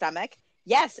in her stomach.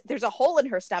 Yes, there's a hole in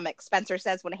her stomach, Spencer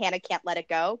says when Hannah can't let it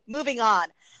go. Moving on.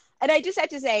 And I just have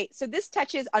to say, so this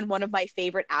touches on one of my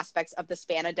favorite aspects of the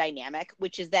Spana dynamic,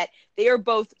 which is that they are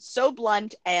both so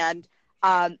blunt and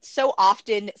so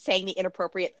often saying the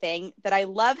inappropriate thing that I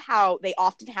love how they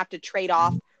often have to trade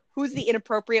off who's the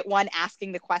inappropriate one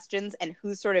asking the questions and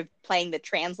who's sort of playing the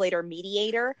translator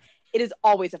mediator. It is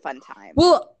always a fun time.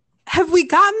 Well, have we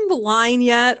gotten the line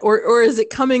yet, or is it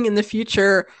coming in the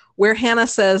future where Hannah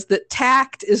says that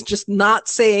tact is just not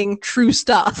saying true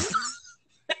stuff?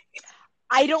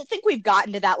 I don't think we've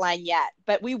gotten to that line yet,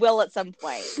 but we will at some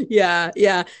point.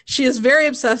 Yeah. She is very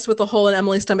obsessed with the hole in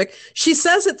Emily's stomach. She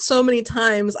says it so many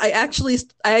times. I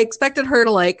expected her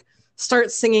to like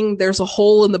start singing "There's a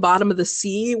hole in the bottom of the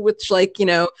sea," which, like, you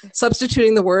know,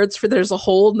 substituting the words for "there's a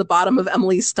hole in the bottom of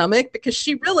Emily's stomach," because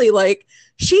she really, like,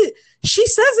 she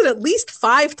says it at least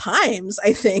 5 times,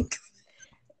 I think.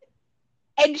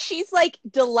 And she's like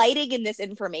delighting in this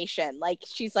information. Like,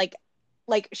 she's like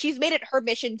like she's made it her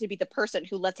mission to be the person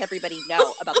who lets everybody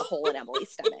know about the hole in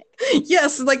Emily's stomach.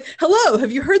 Yes, like, hello,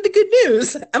 have you heard the good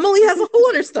news? Emily has a hole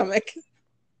in her stomach.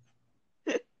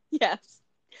 Yes.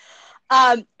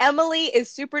 Emily is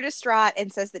super distraught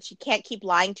and says that she can't keep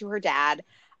lying to her dad.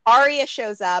 Aria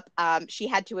shows up. She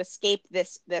had to escape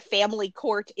the family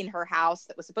court in her house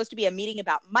that was supposed to be a meeting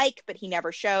about Mike, but he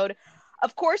never showed.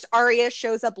 Of course, Aria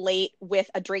shows up late with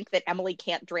a drink that Emily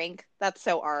can't drink. That's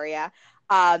so Aria.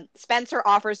 Spencer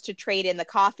offers to trade in the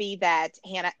coffee that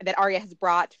Aria has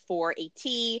brought for a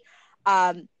tea.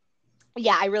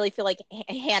 Yeah, I really feel like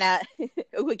Hannah,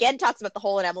 who again talks about the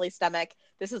hole in Emily's stomach,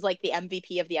 this is like the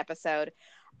MVP of the episode.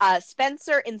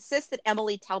 Spencer insists that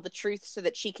Emily tell the truth so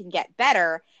that she can get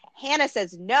better. Hannah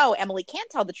says, no, Emily can't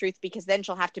tell the truth because then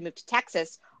she'll have to move to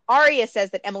Texas. Aria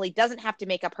says that Emily doesn't have to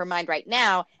make up her mind right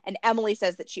now, and Emily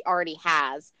says that she already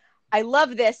has. I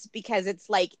love this because it's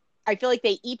like, I feel like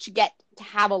they each get to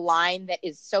have a line that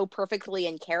is so perfectly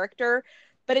in character,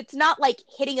 but it's not like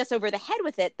hitting us over the head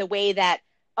with it the way that,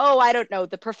 oh, I don't know,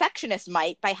 the Perfectionist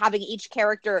might, by having each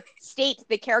character state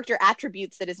the character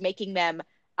attributes that is making them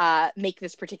make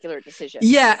this particular decision.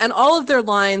 Yeah, and all of their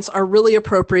lines are really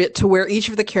appropriate to where each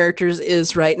of the characters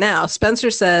is right now.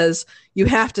 Spencer says, you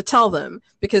have to tell them,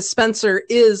 because Spencer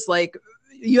is like,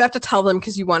 you have to tell them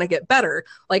because you want to get better.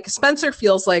 Like, Spencer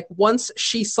feels like once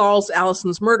she solves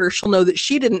Allison's murder, she'll know that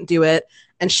she didn't do it,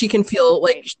 and she can feel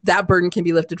like that burden can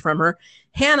be lifted from her.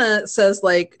 Hannah says,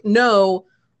 like, no,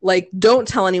 like, don't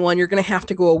tell anyone, you're going to have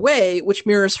to go away, which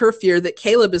mirrors her fear that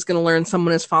Caleb is going to learn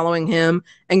someone is following him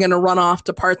and going to run off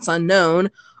to parts unknown.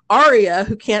 Aria,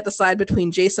 who can't decide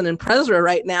between Jason and Prezra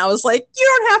right now, is like, you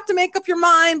don't have to make up your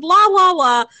mind, la, la,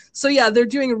 la. So yeah, they're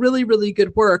doing really, really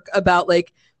good work about,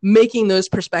 like, making those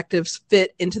perspectives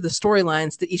fit into the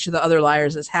storylines that each of the other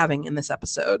liars is having in this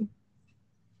episode.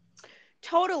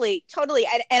 Totally.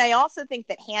 And I also think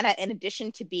that Hannah, in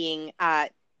addition to being,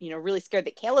 really scared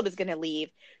that Caleb is going to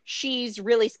leave, she's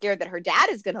really scared that her dad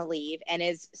is going to leave and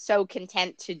is so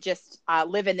content to just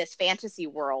live in this fantasy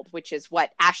world, which is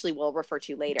what Ashley will refer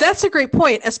to later. That's a great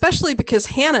point, especially because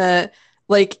Hannah,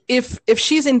 like, if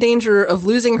she's in danger of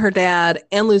losing her dad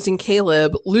and losing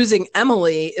Caleb, losing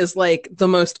Emily is like the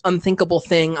most unthinkable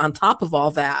thing on top of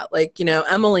all that. Like,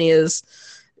 Emily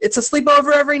it's a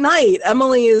sleepover every night.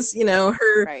 Emily is,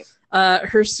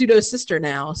 her pseudo sister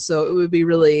now. So it would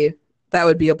be that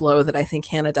would be a blow that I think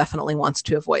Hannah definitely wants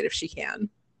to avoid if she can.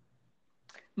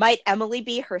 Might Emily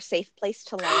be her safe place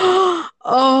to land?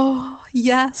 Oh,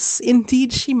 yes,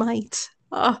 indeed she might.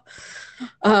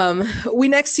 We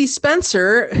next see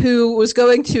Spencer, who was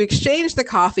going to exchange the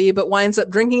coffee, but winds up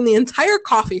drinking the entire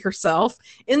coffee herself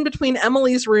in between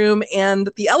Emily's room and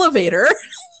the elevator,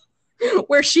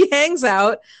 where she hangs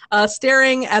out,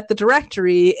 staring at the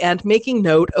directory and making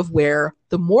note of where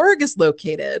the morgue is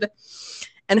located.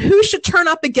 And who should turn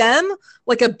up again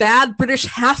like a bad British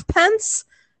halfpence?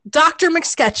 Dr.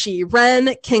 McSketchy,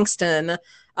 Wren Kingston.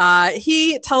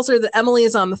 He tells her that Emily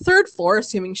is on the third floor,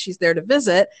 assuming she's there to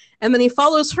visit, and then he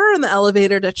follows her in the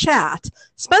elevator to chat.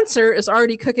 Spencer is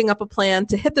already cooking up a plan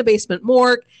to hit the basement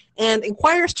morgue and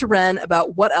inquires to Wren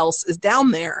about what else is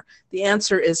down there. The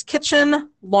answer is kitchen,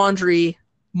 laundry,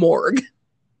 morgue.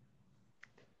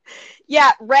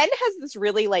 Yeah, Wren has this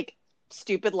really, like,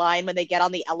 stupid line when they get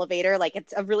on the elevator. Like,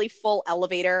 it's a really full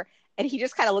elevator, and he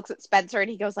just kind of looks at Spencer and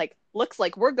he goes, like, looks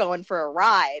like we're going for a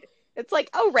ride. It's like,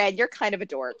 oh, Wren, you're kind of a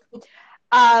dork.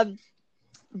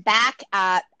 Back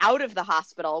out of the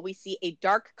hospital, we see a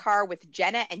dark car with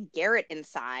Jenna and Garrett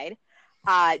inside.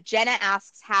 Jenna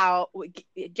asks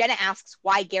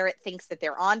why Garrett thinks that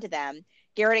they're onto them.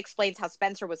 Garrett explains how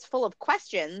Spencer was full of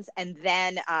questions and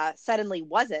then suddenly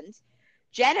wasn't.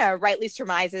 Jenna rightly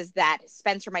surmises that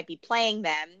Spencer might be playing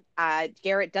them.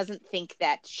 Garrett doesn't think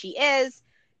that she is.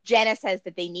 Jenna says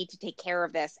that they need to take care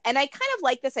of this. And I kind of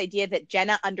like this idea that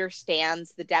Jenna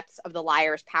understands the depths of the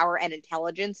liar's power and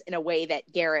intelligence in a way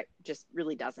that Garrett just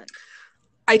really doesn't.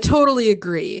 I totally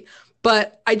agree.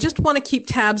 But I just want to keep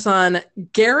tabs on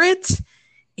Garrett.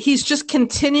 He's just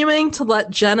continuing to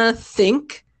let Jenna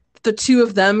think the two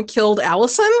of them killed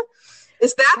Allison.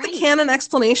 Is that the canon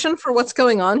explanation for what's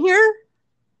going on here?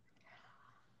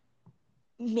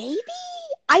 Maybe?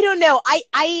 I don't know.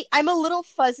 I'm a little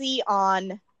fuzzy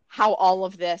on how all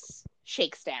of this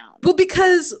shakes down. Well,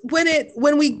 because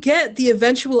when we get the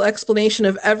eventual explanation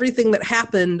of everything that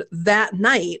happened that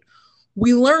night,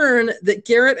 we learn that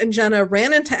Garrett and Jenna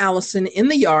ran into Allison in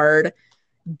the yard.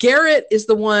 Garrett is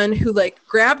the one who, like,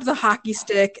 grabbed the hockey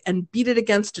stick and beat it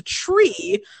against a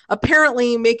tree,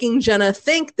 apparently making Jenna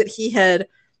think that he had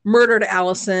murdered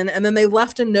Allison, and then they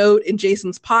left a note in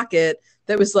Jason's pocket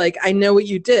that was like, I know what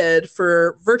you did,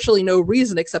 for virtually no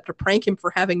reason except to prank him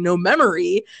for having no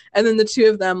memory. And then the two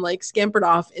of them like scampered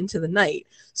off into the night.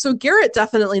 So Garrett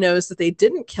definitely knows that they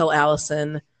didn't kill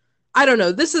Allison. I don't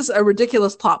know. This is a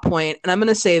ridiculous plot point, and I'm going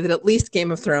to say that at least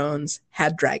Game of Thrones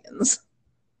had dragons.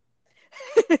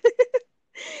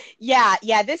 Yeah,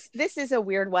 this is a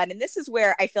weird one, and this is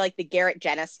where I feel like the Garrett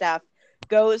Jenna stuff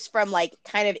goes from like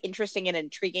kind of interesting and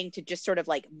intriguing to just sort of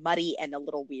like muddy and a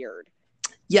little weird.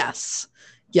 Yes.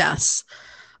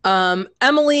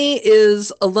 Emily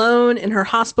is alone in her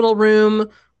hospital room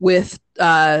with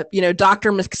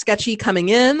Dr. McSketchy coming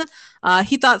in.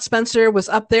 He thought Spencer was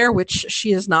up there, which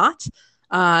she is not.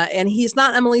 And he's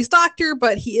not Emily's doctor,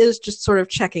 but he is just sort of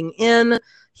checking in.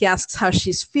 He asks how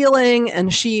she's feeling,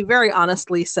 and she very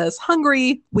honestly says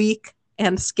hungry, weak,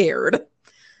 and scared.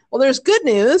 Well, there's good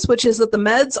news, which is that the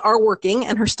meds are working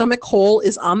and her stomach hole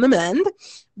is on the mend.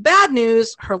 Bad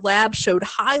news, her lab showed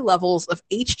high levels of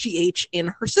HGH in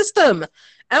her system.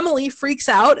 Emily freaks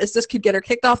out as this could get her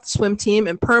kicked off the swim team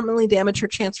and permanently damage her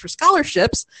chance for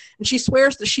scholarships, and she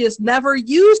swears that she has never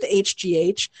used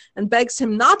HGH and begs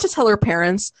him not to tell her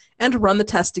parents and to run the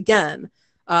test again.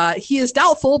 He is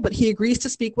doubtful, but he agrees to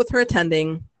speak with her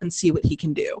attending and see what he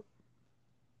can do.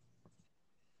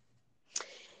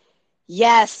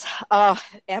 Yes.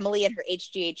 Emily and her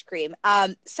HGH cream.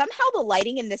 Somehow the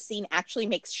lighting in this scene actually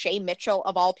makes Shay Mitchell,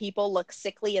 of all people, look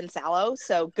sickly and sallow.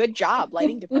 So good job,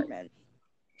 lighting department.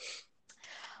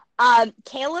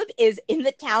 Caleb is in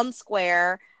the town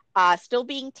square, still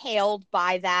being tailed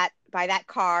by that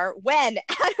car, when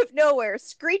out of nowhere,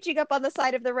 screeching up on the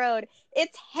side of the road,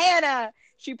 it's Hannah.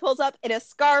 She pulls up in a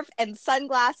scarf and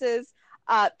sunglasses,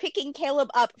 picking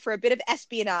Caleb up for a bit of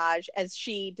espionage as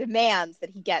she demands that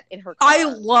he get in her car. I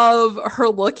love her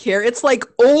look here. It's like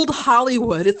old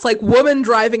Hollywood. It's like woman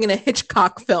driving in a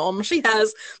Hitchcock film. She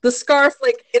has the scarf,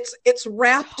 like it's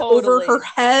wrapped over her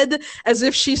head as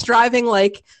if she's driving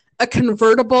like a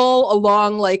convertible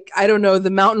along, like, I don't know,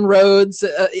 the mountain roads,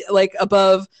 like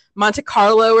above Monte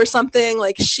Carlo or something.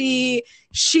 Like she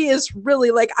is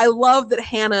really like, I love that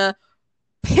Hannah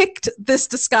picked this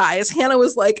disguise. Hannah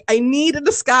was like, I need a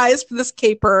disguise for this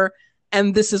caper,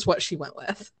 and this is what she went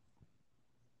with.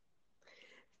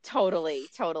 Totally.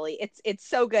 It's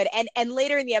so good. And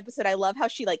later in the episode, I love how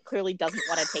she like clearly doesn't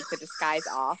want to take the disguise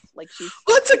off. Like she's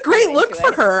it's a great look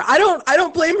for her. I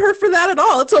don't blame her for that at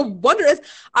all. It's a wonder.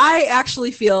 I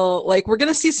actually feel like we're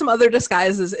gonna see some other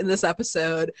disguises in this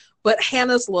episode, but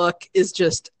Hannah's look is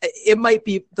just, it might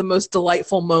be the most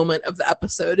delightful moment of the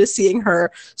episode, is seeing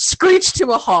her screech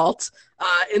to a halt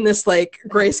in this like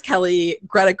Grace Kelly,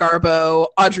 Greta Garbo,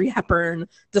 Audrey Hepburn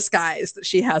disguise that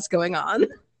she has going on.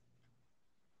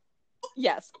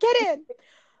 Yes, get in.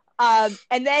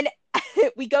 And then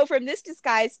we go from this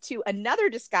disguise to another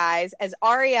disguise as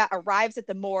Aria arrives at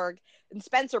the morgue and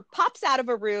Spencer pops out of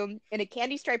a room in a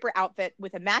Candy Striper outfit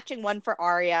with a matching one for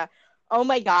Aria. Oh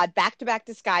my God, back-to-back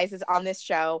disguises on this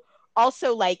show.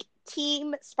 Also, like,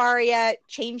 Team Sparia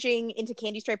changing into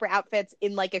Candy Striper outfits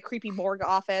in like a creepy morgue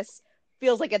office.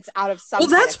 Feels like it's out of some. Well,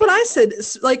 that's what I said.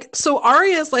 Like, so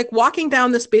Aria is like walking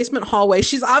down this basement hallway.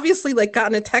 She's obviously like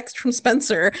gotten a text from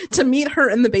Spencer to meet her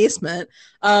in the basement,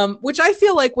 which I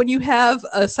feel like when you have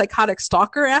a psychotic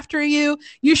stalker after you,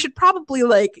 you should probably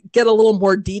like get a little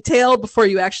more detail before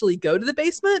you actually go to the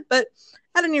basement. But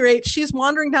at any rate, she's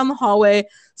wandering down the hallway.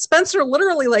 Spencer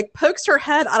literally like pokes her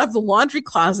head out of the laundry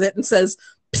closet and says,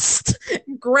 "Psst,"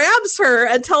 grabs her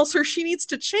and tells her she needs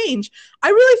to change. I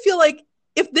really feel like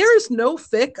if there is no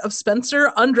fic of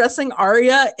Spencer undressing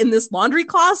Aria in this laundry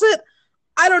closet,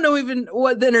 I don't know even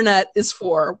what the internet is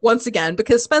for, once again,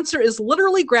 because Spencer is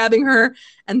literally grabbing her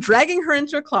and dragging her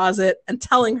into a closet and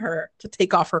telling her to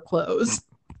take off her clothes.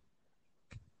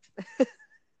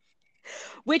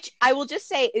 Which I will just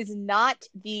say is not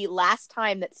the last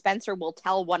time that Spencer will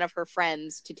tell one of her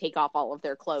friends to take off all of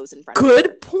their clothes in front of her.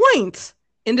 Good point.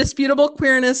 Indisputable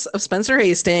queerness of Spencer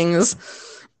Hastings.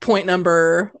 Point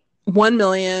number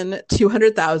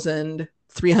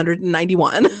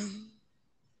 1,200,391.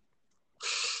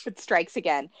 It strikes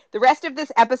again. The rest of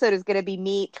this episode is going to be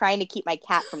me trying to keep my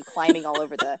cat from climbing all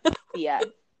over the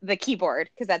keyboard,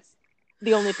 because that's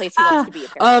the only place he wants to be.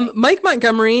 Mike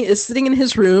Montgomery is sitting in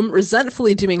his room,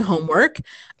 resentfully doing homework.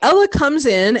 Ella comes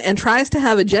in and tries to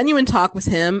have a genuine talk with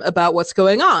him about what's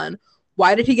going on.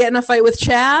 Why did he get in a fight with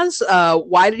Chaz?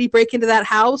 Why did he break into that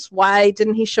house? Why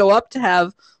didn't he show up to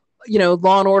have,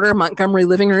 Law and Order Montgomery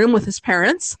living room with his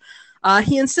parents?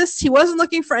 He insists he wasn't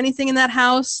looking for anything in that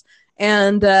house.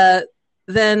 And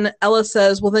then Ella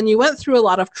says, well, then you went through a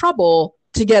lot of trouble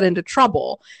to get into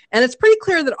trouble. And it's pretty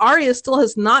clear that Arya still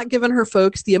has not given her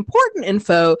folks the important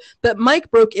info that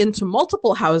Mike broke into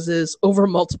multiple houses over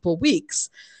multiple weeks.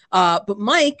 But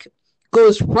Mike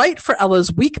goes right for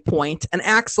Ella's weak point and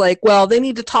acts like, well, they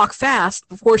need to talk fast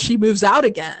before she moves out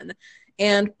again.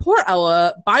 And poor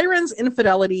Ella, Byron's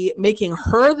infidelity making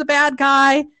her the bad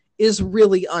guy is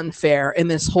really unfair in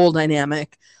this whole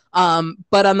dynamic.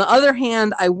 But on the other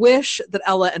hand, I wish that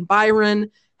Ella and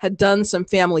Byron had done some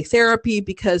family therapy,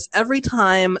 because every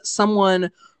time someone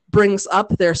brings up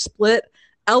their split,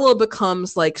 Ella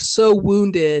becomes like so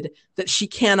wounded that she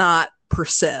cannot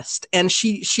persist. And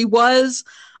she was,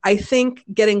 I think,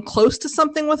 getting close to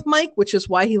something with Mike, which is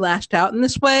why he lashed out in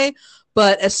this way.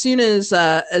 But as soon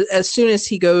as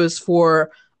he goes for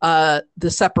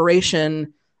the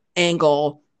separation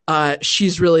angle,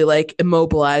 she's really like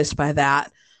immobilized by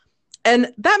that.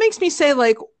 And that makes me say,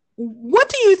 like, what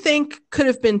do you think could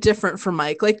have been different for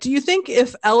Mike? Like, do you think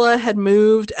if Ella had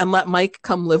moved and let Mike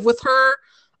come live with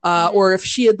her, or if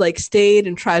she had like stayed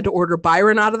and tried to order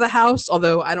Byron out of the house,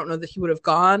 although I don't know that he would have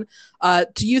gone,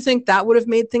 do you think that would have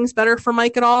made things better for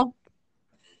Mike at all?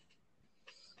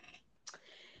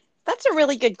 That's a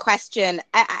really good question.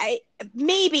 I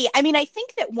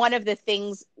think that one of the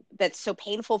things that's so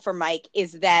painful for Mike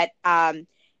is that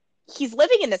he's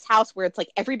living in this house where it's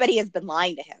like everybody has been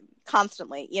lying to him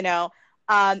constantly, you know?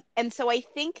 And so I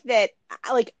think that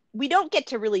like we don't get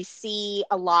to really see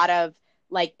a lot of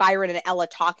like Byron and Ella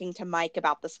talking to Mike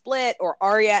about the split, or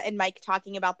Arya and Mike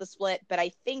talking about the split. But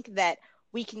I think that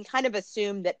we can kind of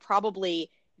assume that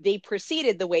probably they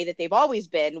proceeded the way that they've always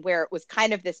been, where it was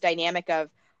kind of this dynamic of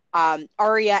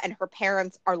Arya and her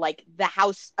parents are like the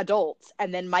house adults,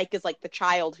 and then Mike is like the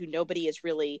child who nobody is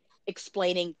really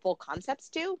explaining full concepts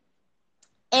to.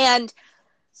 And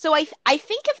so I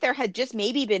think if there had just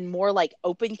maybe been more like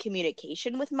open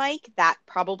communication with Mike, that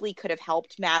probably could have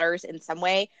helped matters in some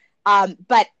way.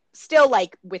 But still,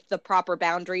 like with the proper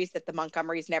boundaries that the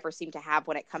Montgomerys never seem to have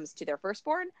when it comes to their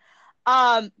firstborn.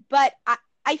 But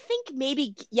I think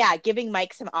maybe, yeah, giving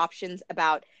Mike some options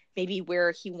about maybe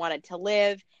where he wanted to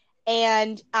live,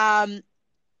 and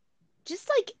just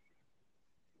like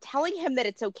telling him that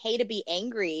it's okay to be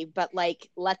angry, but like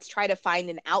let's try to find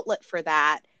an outlet for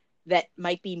that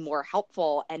might be more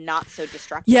helpful and not so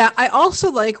destructive. Yeah, I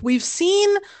also like, we've seen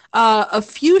a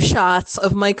few shots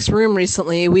of Mike's room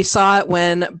recently. We saw it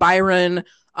when Byron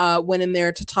went in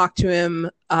there to talk to him,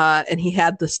 and he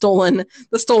had the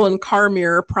stolen car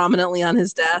mirror prominently on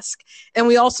his desk. And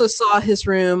we also saw his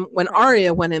room when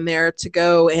Arya went in there to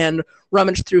go and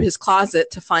rummage through his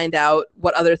closet to find out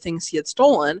what other things he had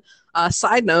stolen.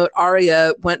 Side note,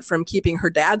 Arya went from keeping her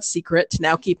dad's secret to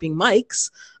now keeping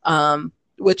Mike's,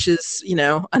 which is, you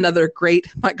know, another great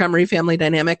Montgomery family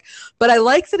dynamic. But I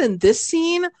like that in this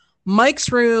scene,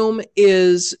 Mike's room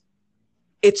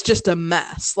it's just a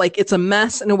mess. Like, it's a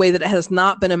mess in a way that it has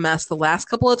not been a mess the last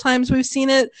couple of times we've seen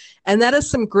it. And that is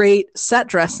some great set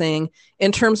dressing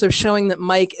in terms of showing that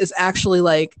Mike is actually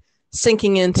like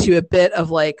sinking into a bit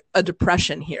of like a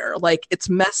depression here. Like, it's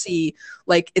messy.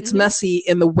 Like, it's messy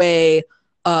in the way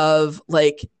of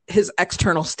like his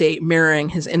external state mirroring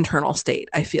his internal state,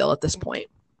 I feel, at this point.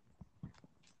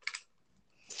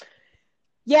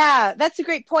 Yeah, that's a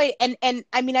great point. And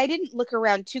I mean, I didn't look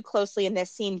around too closely in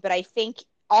this scene, but I think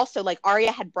also like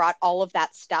Arya had brought all of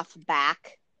that stuff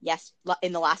back, yes,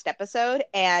 in the last episode,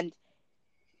 and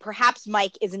perhaps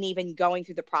Mike isn't even going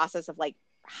through the process of like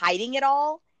hiding it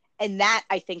all. And that,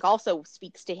 I think, also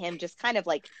speaks to him just kind of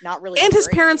like not really, and his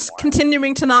parents anymore,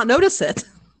 continuing to not notice it.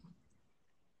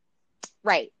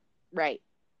 Right.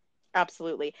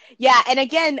 Absolutely. Yeah. And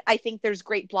again, I think there's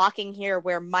great blocking here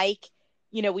where Mike,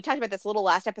 you know, we talked about this a little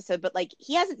last episode, but like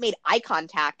he hasn't made eye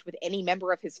contact with any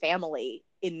member of his family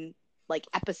in like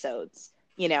episodes.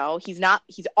 You know, he's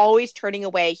always turning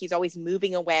away. He's always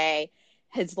moving away.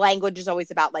 His language is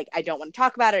always about like, I don't want to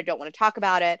talk about it. I don't want to talk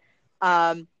about it.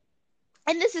 And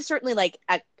this is certainly like,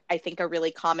 I think a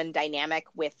really common dynamic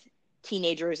with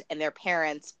teenagers and their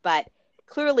parents, but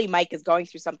clearly Mike is going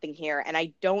through something here, and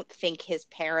I don't think his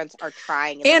parents are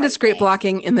trying. And it's great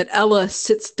blocking in that Ella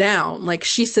sits down. Like,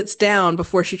 she sits down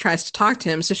before she tries to talk to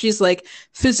him. So she's like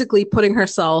physically putting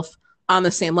herself on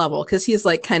the same level, because he's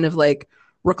like kind of like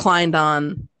reclined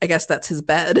on, I guess that's his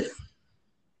bed.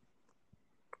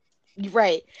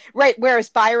 Right. Whereas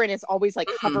Byron is always like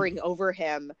hovering over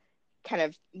him, kind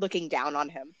of looking down on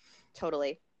him.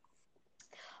 Totally.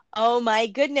 Oh my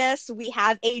goodness, we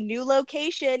have a new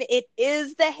location. It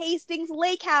is the Hastings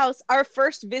Lake House, our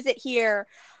first visit here.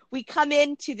 We come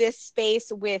into this space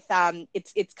with,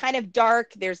 it's kind of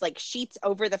dark. There's like sheets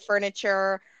over the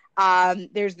furniture.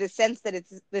 There's the sense that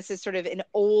this is sort of an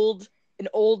old an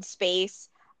old space.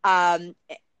 And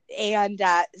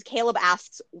Caleb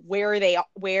asks where they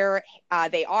are,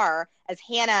 as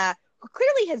Hannah, who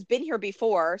clearly has been here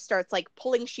before, starts like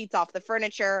pulling sheets off the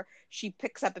furniture. She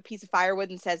picks up a piece of firewood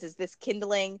and says, "Is this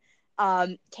kindling?"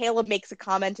 Caleb makes a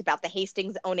comment about the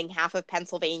Hastings owning half of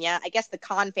Pennsylvania. I guess the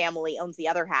Kahn family owns the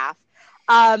other half.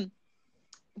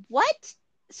 What?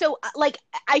 So, like,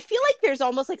 I feel like there's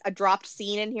almost like a dropped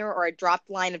scene in here, or a dropped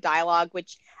line of dialogue,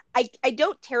 which I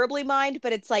don't terribly mind,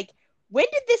 but it's like, when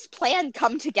did this plan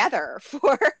come together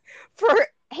for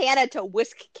Hannah to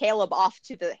whisk Caleb off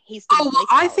to the Hastings? Oh, well,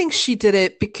 I think she did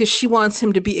it because she wants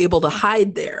him to be able to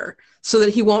hide there so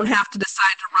that he won't have to decide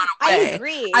to run away. I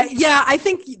agree. I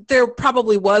think there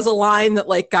probably was a line that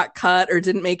like got cut or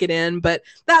didn't make it in, but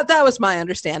that was my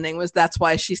understanding, was that's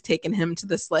why she's taken him to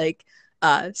this like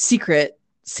secret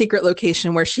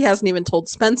location where she hasn't even told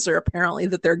Spencer apparently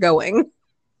that they're going.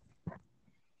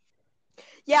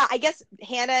 Yeah, I guess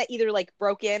Hannah either like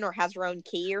broke in or has her own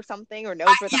key or something, or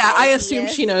knows where the I key assume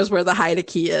is. She knows where the hide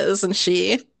key is, and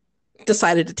she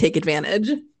decided to take advantage.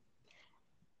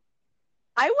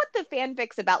 I want the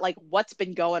fanfics about like what's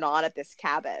been going on at this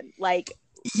cabin. Like,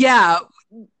 yeah,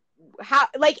 how,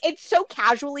 like, it's so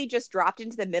casually just dropped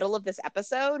into the middle of this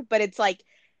episode, but it's like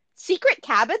secret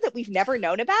cabin that we've never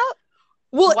known about.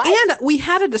 Well, what? And we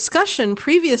had a discussion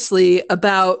previously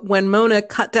about when Mona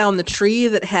cut down the tree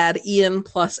that had Ian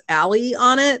plus Allie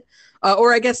on it,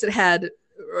 or I guess it had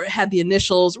the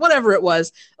initials, whatever it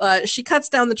was. She cuts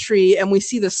down the tree and we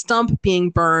see the stump being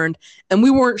burned, and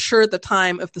we weren't sure at the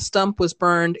time if the stump was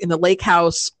burned in the lake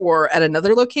house or at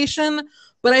another location.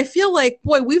 But I feel like,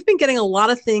 boy, we've been getting a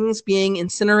lot of things being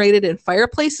incinerated in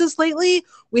fireplaces lately.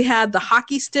 We had the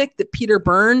hockey stick that Peter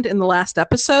burned in the last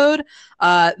episode.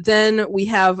 Then we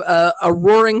have a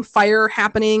roaring fire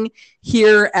happening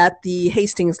here at the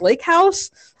Hastings Lake House.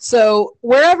 So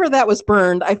wherever that was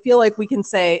burned, I feel like we can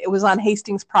say it was on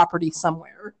Hastings property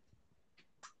somewhere.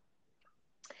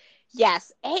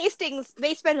 Yes, Hastings,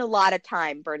 they spend a lot of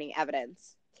time burning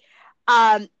evidence.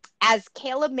 As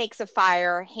Caleb makes a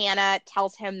fire, Hannah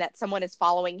tells him that someone is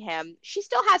following him. She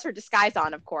still has her disguise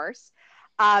on, of course.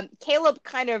 Caleb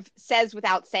kind of says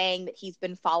without saying that he's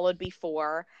been followed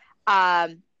before.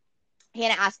 Hannah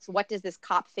asks, what does this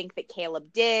cop think that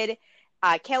Caleb did?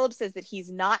 Caleb says that he's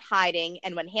not hiding.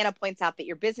 And when Hannah points out that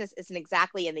your business isn't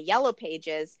exactly in the yellow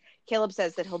pages, Caleb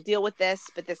says that he'll deal with this,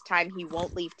 but this time he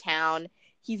won't leave town.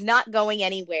 He's not going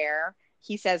anywhere,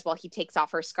 he says while he takes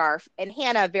off her scarf. And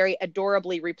Hannah very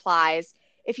adorably replies,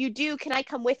 if you do, can I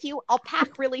come with you? I'll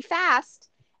pack really fast.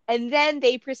 And then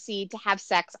they proceed to have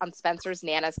sex on Spencer's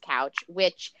Nana's couch,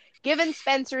 which, given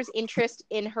Spencer's interest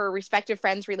in her respective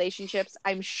friends' relationships,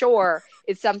 I'm sure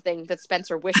is something that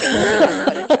Spencer wishes he had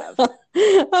footage of.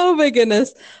 Oh my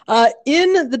goodness.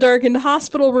 In the darkened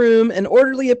hospital room, an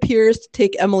orderly appears to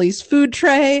take Emily's food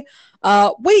tray.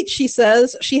 Wait, she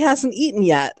says, she hasn't eaten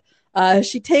yet.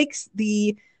 She takes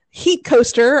the heat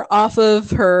coaster off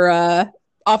of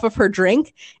her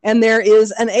drink, and there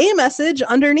is an A message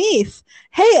underneath.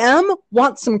 Hey, Em,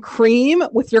 want some cream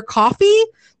with your coffee?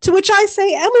 To which I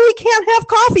say, Emily can't have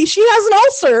coffee. She has an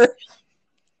ulcer.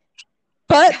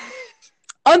 But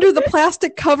under the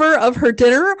plastic cover of her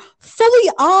dinner, fully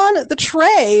on the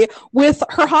tray with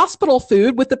her hospital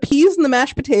food, with the peas and the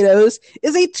mashed potatoes,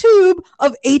 is a tube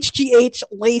of HGH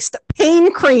laced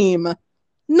pain cream.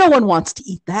 No one wants to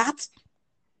eat that.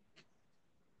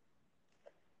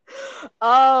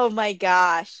 Oh my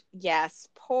gosh. Yes.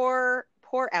 Poor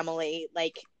Emily.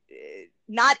 Like,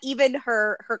 not even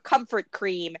her comfort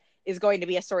cream is going to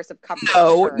be a source of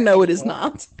comfort. No, it is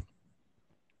not.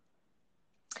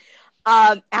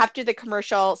 After the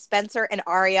commercial, Spencer and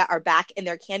Aria are back in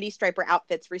their Candy Striper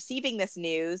outfits receiving this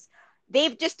news.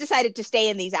 They've just decided to stay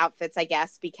in these outfits, I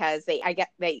guess, because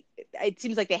it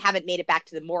seems like they haven't made it back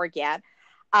to the morgue yet.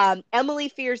 Emily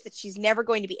fears that she's never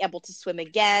going to be able to swim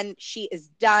again. She is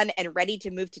done and ready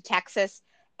to move to Texas.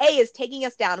 A is taking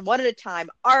us down one at a time.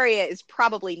 Aria is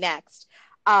probably next.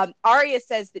 Aria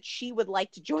says that she would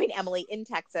like to join Emily in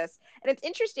Texas. And it's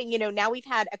interesting, now we've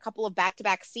had a couple of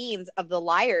back-to-back scenes of the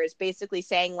liars basically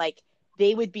saying, like,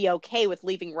 they would be okay with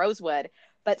leaving Rosewood.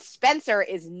 But Spencer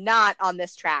is not on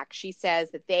this track. She says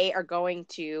that they are going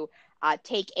to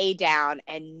take A down,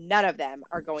 and none of them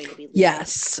are going to be leaving.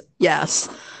 Yes.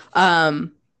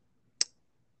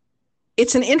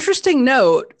 It's an interesting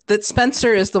note that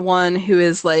Spencer is the one who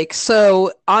is like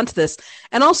so onto this.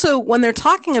 And also when they're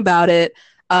talking about it,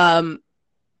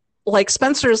 like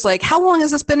Spencer's like, how long has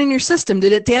this been in your system?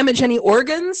 Did it damage any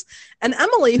organs? And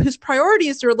Emily, whose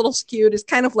priorities are a little skewed, is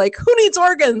kind of like, who needs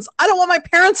organs? I don't want my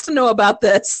parents to know about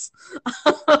this.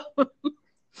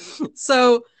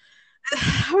 So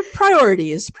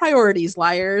priorities,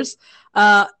 liars.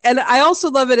 And I also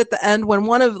love it at the end when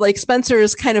one of like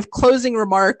Spencer's kind of closing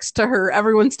remarks to her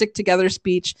everyone stick together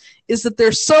speech is that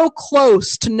they're so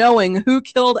close to knowing who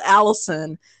killed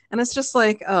Allison. And it's just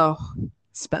like, oh,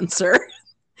 Spencer,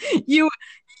 you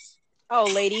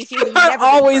ladies, are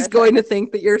always going to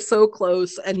think that you're so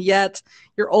close, and yet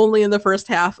you're only in the first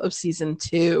half of season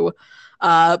 2.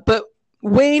 But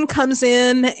Wayne comes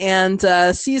in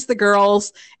and sees the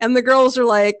girls, and the girls are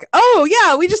like, oh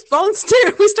yeah, we just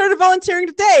volunteered. We started volunteering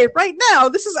today, right now.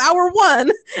 This is hour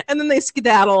 1. And then they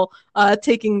skedaddle,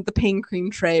 taking the pain cream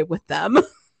tray with them.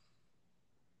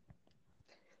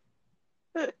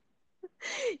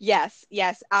 Yes.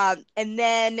 And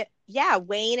then,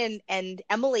 Wayne and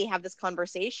Emily have this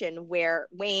conversation where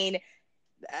Wayne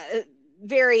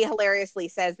very hilariously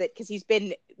says that because he's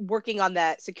been working on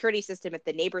the security system at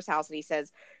the neighbor's house, and he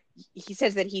says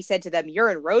that he said to them,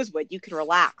 "You're in Rosewood, you can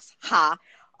relax." Ha.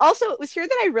 Also, it was here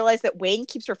that I realized that Wayne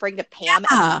keeps referring to Pam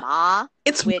as Ma.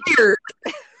 It's weird.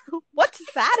 What's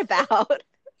that about?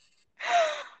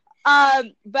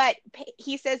 But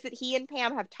he says that he and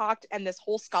Pam have talked, and this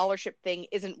whole scholarship thing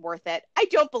isn't worth it. I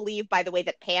don't believe, by the way,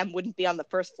 that Pam wouldn't be on the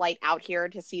first flight out here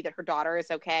to see that her daughter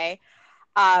is okay.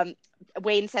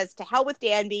 Wayne says, to hell with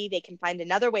Danby. They can find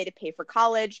another way to pay for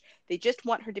college. They just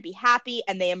want her to be happy,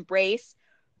 and they embrace.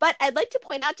 But I'd like to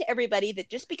point out to everybody that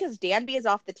just because Danby is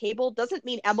off the table doesn't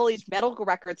mean Emily's medical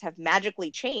records have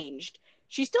magically changed.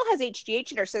 She still has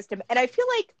HGH in her system, and I feel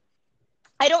like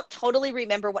I don't totally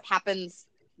remember what happens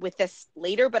with this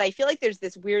later, but I feel like there's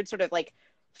this weird sort of like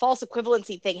false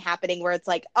equivalency thing happening where it's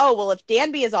like, oh, well, if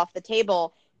Danby is off the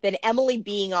table, then Emily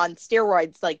being on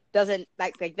steroids doesn't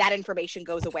like that information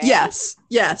goes away. Yes.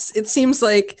 It seems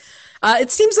like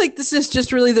this is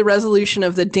just really the resolution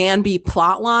of the Danby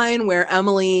plot line where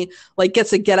Emily like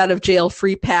gets a get out of jail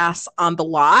free pass on the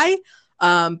lie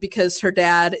because her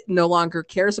dad no longer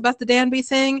cares about the Danby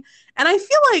thing. And I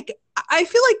feel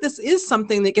like this is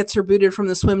something that gets her booted from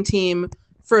the swim team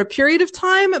for a period of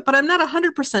time, but I'm not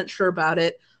 100% sure about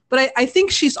it. But I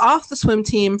think she's off the swim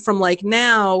team from like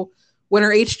now when her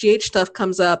HGH stuff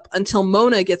comes up until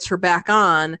Mona gets her back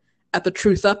on at the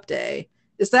Truth Up Day.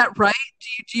 Is that right?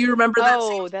 Do you remember that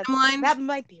timeline? That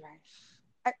might be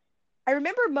right. I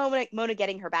remember Mona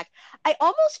getting her back. I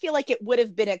almost feel like it would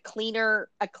have been a cleaner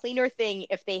thing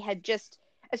if they had just,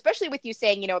 especially with you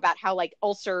saying, about how like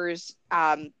ulcers,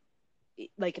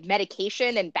 like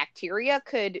medication and bacteria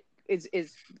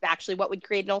is actually what would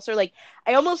create an ulcer. Like,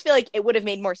 I almost feel like it would have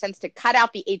made more sense to cut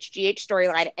out the HGH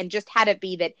storyline and just had it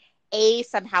be that A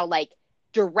somehow like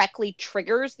directly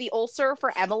triggers the ulcer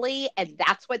for Emily, and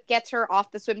that's what gets her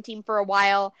off the swim team for a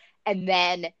while, and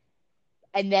then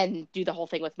do the whole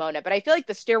thing with Mona. But I feel like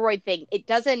the steroid thing, it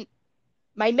doesn't,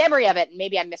 my memory of it, and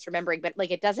maybe I'm misremembering, but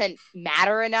like it doesn't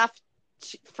matter enough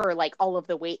for like all of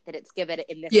the weight that it's given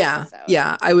in this episode.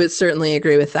 Yeah, I would certainly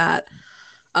agree with that.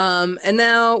 And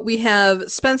now we have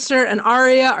Spencer and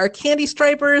Aria, our candy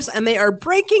stripers, and they are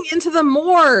breaking into the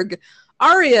morgue.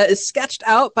 Aria is sketched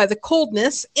out by the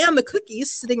coldness and the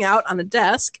cookies sitting out on a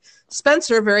desk.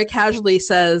 Spencer very casually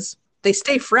says, they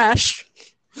stay fresh.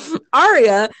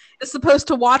 Aria is supposed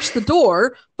to watch the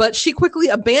door, but she quickly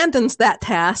abandons that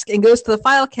task and goes to the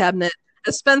file cabinet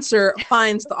as Spencer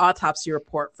finds the autopsy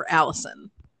report for Allison.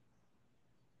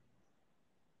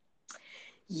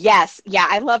 Yes. Yeah.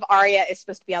 I love Aria is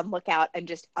supposed to be on lookout and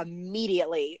just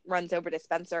immediately runs over to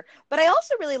Spencer. But I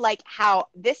also really like how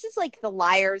this is like the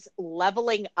liars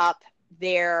leveling up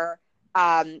their,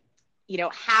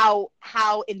 how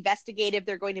investigative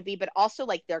they're going to be, but also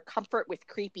like their comfort with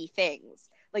creepy things.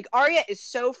 Like Aria is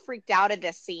so freaked out in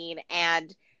this scene,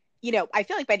 and I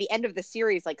feel like by the end of the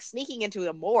series, like sneaking into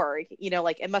a morgue,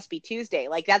 like It Must Be Tuesday,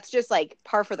 like that's just like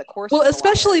par for the course. Well,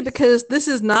 especially because this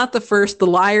is not the first the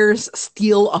liars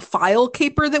steal a file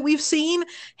caper that we've seen.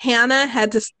 Hannah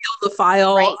had to steal the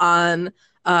file on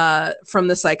from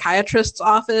the psychiatrist's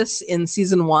office in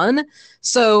season 1.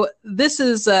 So this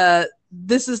is the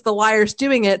liars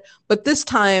doing it, but this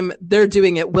time they're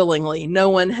doing it willingly. No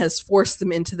one has forced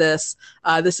them into this.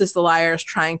 This is the liars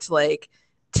trying to like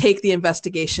take the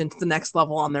investigation to the next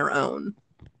level on their own.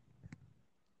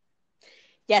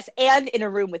 Yes, and in a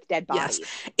room with dead bodies.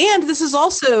 Yes. And this is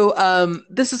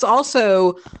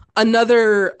also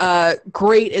another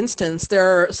great instance. There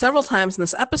are several times in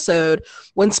this episode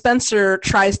when Spencer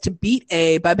tries to beat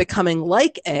A by becoming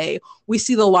like A. We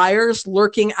see the liars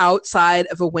lurking outside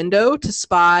of a window to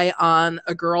spy on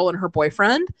a girl and her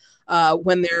boyfriend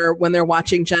when they're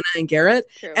watching Jenna and Garrett.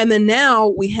 True. And then now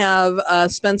we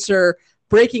have Spencer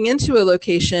breaking into a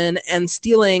location and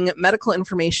stealing medical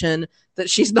information that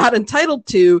she's not entitled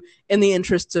to in the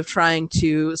interests of trying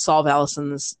to solve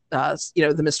Allison's,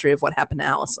 the mystery of what happened to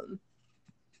Allison.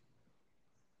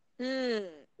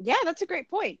 Yeah, that's a great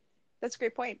point. That's a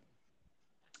great point.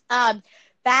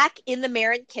 Back in the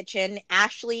Marin kitchen,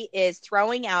 Ashley is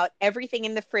throwing out everything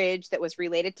in the fridge that was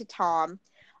related to Tom.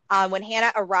 When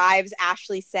Hannah arrives,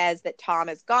 Ashley says that Tom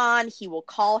is gone. He will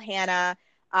call Hannah.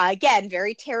 Again,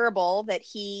 very terrible that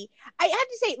I have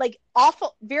to say, like,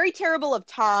 awful, very terrible of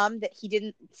Tom that he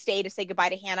didn't stay to say goodbye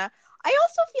to Hannah. I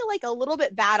also feel like a little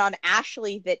bit bad on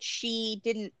Ashley that she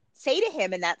didn't say to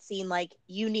him in that scene, like,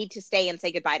 you need to stay and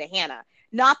say goodbye to Hannah.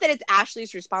 Not that it's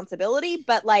Ashley's responsibility,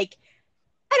 but, like,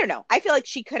 I don't know. I feel like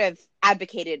she could have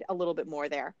advocated a little bit more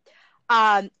there.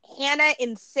 Hannah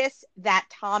insists that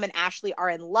Tom and Ashley are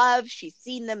in love. She's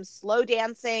seen them slow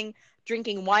dancing,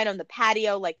 drinking wine on the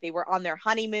patio like they were on their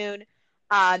honeymoon.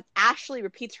 Ashley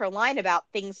repeats her line about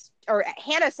things, or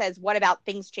Hannah says, what about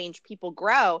things change, people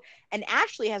grow? And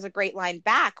Ashley has a great line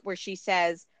back where she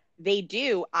says, they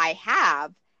do, I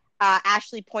have.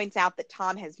 Ashley points out that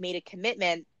Tom has made a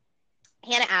commitment.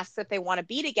 Hannah asks if they want to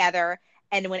be together.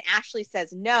 And when Ashley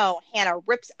says no, Hannah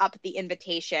rips up the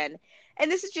invitation.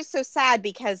 And this is just so sad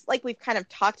because, like we've kind of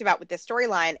talked about with this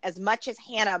storyline, as much as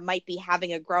Hannah might be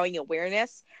having a growing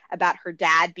awareness about her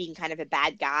dad being kind of a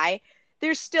bad guy,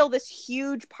 there's still this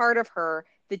huge part of her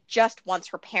that just wants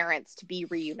her parents to be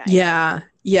reunited. Yeah.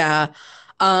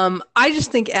 I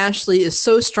just think Ashley is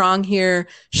so strong here.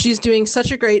 She's doing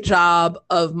such a great job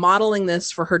of modeling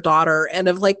this for her daughter and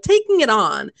of like taking it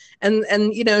on. And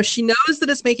she knows that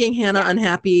it's making Hannah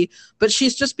unhappy, but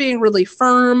she's just being really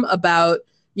firm about,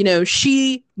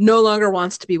 she no longer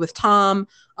wants to be with Tom.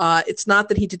 It's not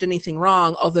that he did anything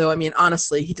wrong, although, I mean,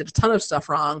 honestly, he did a ton of stuff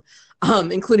wrong,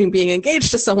 including being engaged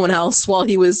to someone else while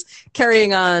he was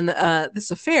carrying on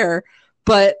this affair.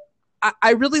 But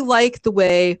I really like the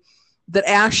way that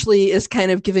Ashley is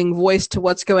kind of giving voice to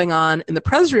what's going on in the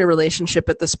Presria relationship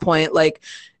at this point. Like,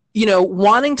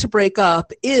 wanting to break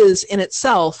up is in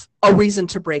itself a reason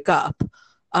to break up.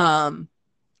 So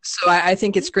I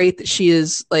think it's great that she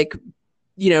is like,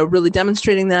 really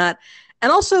demonstrating that.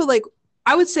 And also, like,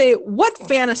 I would say, what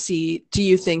fantasy do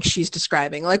you think she's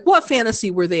describing? Like, what fantasy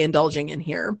were they indulging in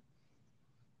here?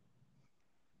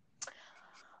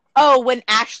 Oh, when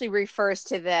Ashley refers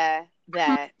to the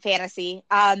fantasy,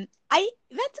 that's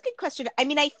a good question. I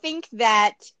mean, I think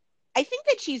that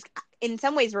she's in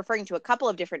some ways referring to a couple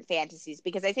of different fantasies,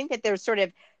 because I think that there's sort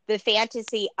of the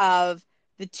fantasy of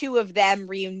the two of them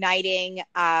reuniting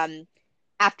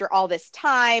after all this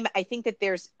time. I think that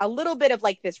there's a little bit of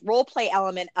like this role play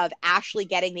element of Ashley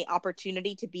getting the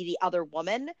opportunity to be the other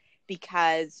woman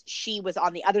because she was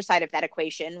on the other side of that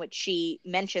equation, which she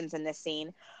mentions in this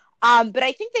scene. But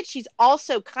I think that she's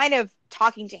also kind of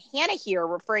talking to Hannah here,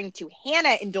 referring to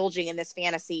Hannah indulging in this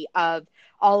fantasy of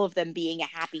all of them being a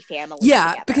happy family.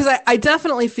 Yeah, together. Because I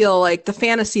definitely feel like the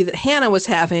fantasy that Hannah was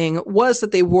having was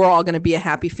that they were all going to be a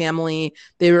happy family.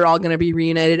 They were all going to be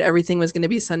reunited. Everything was going to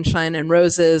be sunshine and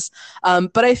roses.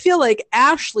 But I feel like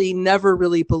Ashley never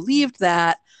really believed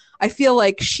that. I feel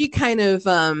like she kind of,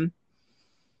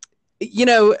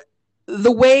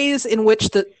 the ways in which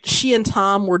she and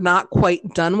Tom were not quite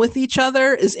done with each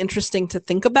other is interesting to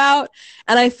think about.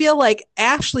 And I feel like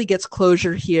Ashley gets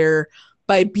closure here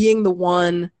by being the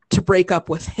one to break up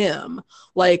with him.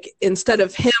 Like, instead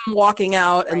of him walking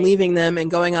out and leaving them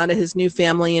and going on to his new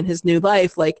family and his new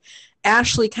life, like,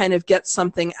 Ashley kind of gets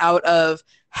something out of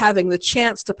having the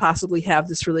chance to possibly have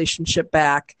this relationship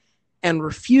back and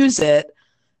refuse it.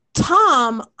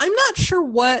 Tom, I'm not sure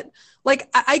what... Like,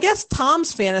 I guess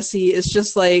Tom's fantasy is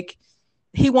just like,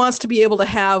 he wants to be able to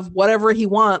have whatever he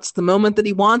wants the moment that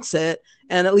he wants it.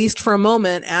 And at least for a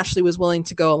moment, Ashley was willing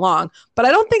to go along. But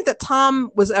I don't think that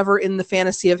Tom was ever in the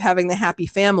fantasy of having the happy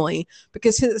family,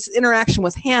 because his interaction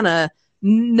with Hannah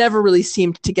never really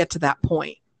seemed to get to that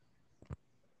point.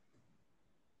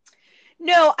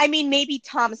 No, I mean, maybe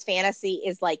Tom's fantasy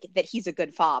is like that he's a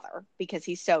good father because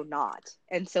he's so not.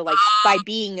 And so, like, by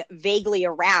being vaguely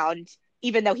around,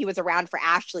 even though he was around for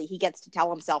Ashley, he gets to tell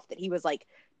himself that he was like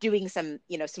doing some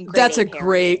great. That's a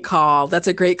great call. That's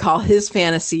a great call. His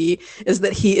fantasy is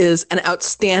that he is an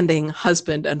outstanding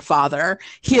husband and father.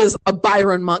 He is a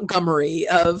Byron Montgomery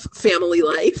of family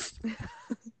life.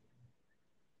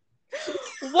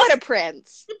 What a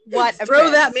prince. What a Throw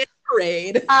prince. that man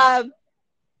parade.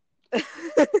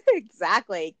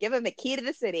 Exactly. Give him the key to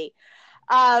the city.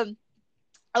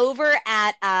 Over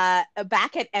at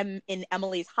back at in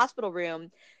Emily's hospital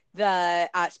room, the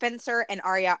Spencer and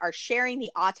Arya are sharing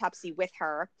the autopsy with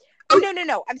her. Oh,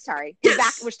 no. I'm sorry.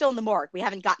 We're still in the morgue. We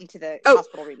haven't gotten to the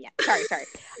hospital room yet. Sorry.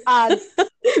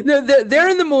 No, they're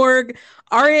in the morgue.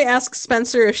 Arya asks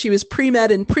Spencer if she was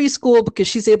pre-med in preschool because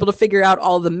she's able to figure out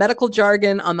all the medical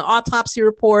jargon on the autopsy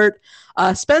report.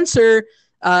 Spencer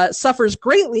suffers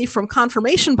greatly from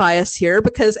confirmation bias here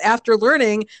because after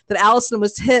learning that Allison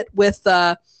was hit with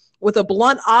a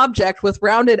blunt object with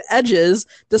rounded edges,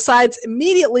 decides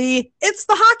immediately it's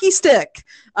the hockey stick.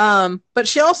 But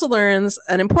she also learns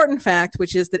an important fact,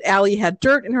 which is that Allie had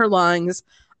dirt in her lungs,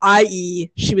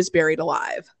 i.e. she was buried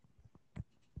alive.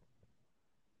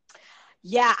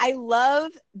 Yeah, I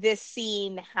love this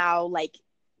scene, how like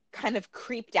kind of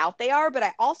creeped out they are, but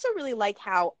I also really like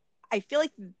how I feel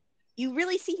like you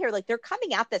really see here, like they're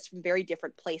coming at this from very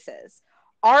different places.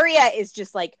 Arya is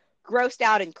just like grossed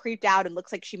out and creeped out and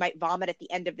looks like she might vomit at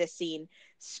the end of this scene.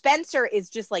 Spencer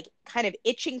is just like kind of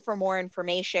itching for more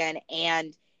information,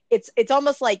 and it's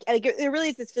almost like there really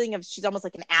is this feeling of she's almost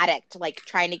like an addict, like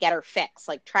trying to get her fix,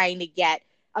 like trying to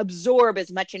absorb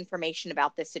as much information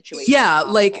about this situation. Yeah,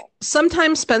 like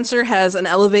sometimes Spencer has an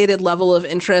elevated level of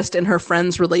interest in her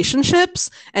friends' relationships,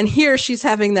 and here she's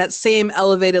having that same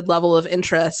elevated level of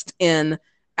interest in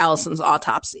Allison's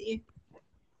autopsy.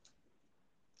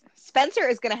 Spencer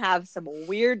is going to have some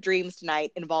weird dreams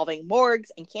tonight involving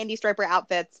morgues and Candy Striper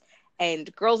outfits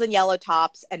and girls in yellow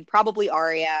tops and probably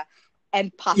Arya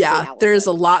and possibly Allison. There's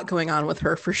a lot going on with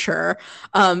her for sure.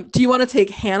 Do you want to take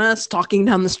Hannah stalking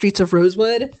down the streets of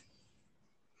Rosewood?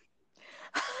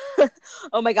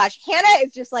 Oh my gosh. Hannah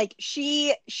is just like,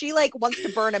 she like wants to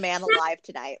burn a man alive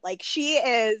tonight. Like she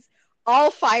is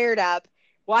all fired up,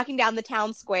 walking down the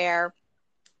town square.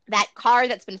 That car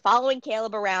that's been following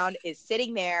Caleb around is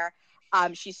sitting there.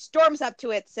 She storms up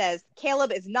to it, says,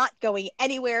 Caleb is not going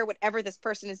anywhere. Whatever this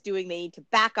person is doing, they need to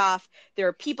back off. There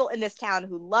are people in this town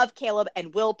who love Caleb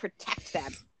and will protect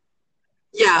them.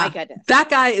 Yeah, my goodness. That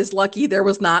guy is lucky there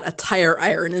was not a tire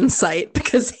iron in sight,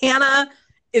 because Hannah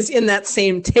is in that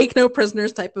same take no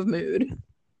prisoners type of mood.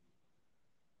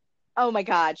 Oh my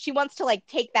God. She wants to like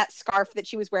take that scarf that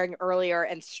she was wearing earlier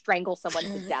and strangle someone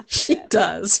to death.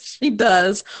 She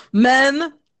does.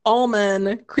 All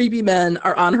men, creepy men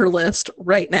are on her list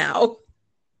right now.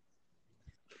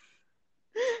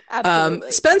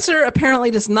 Absolutely. Spencer apparently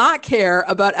does not care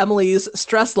about Emily's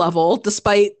stress level,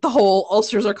 despite the whole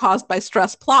ulcers are caused by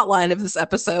stress plotline of this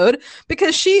episode,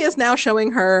 because she is now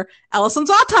showing her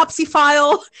Allison's autopsy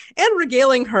file and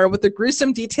regaling her with the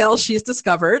gruesome details she's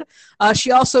discovered.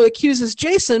 She also accuses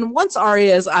Jason once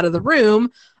Arya is out of the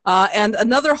room, and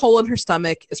another hole in her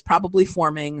stomach is probably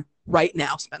forming right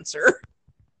now, Spencer.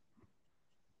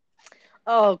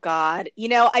 Oh, God.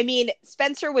 I mean,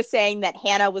 Spencer was saying that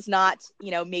Hannah was not,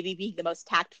 maybe being the most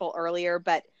tactful earlier,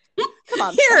 but come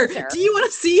on, here, Spencer. do you want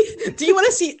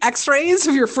to see x-rays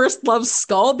of your first love's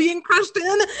skull being crushed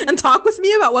in and talk with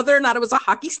me about whether or not it was a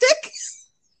hockey stick?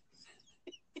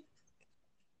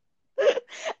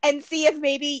 And see if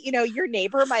maybe, your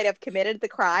neighbor might have committed the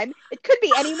crime. It could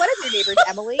be any one of your neighbors,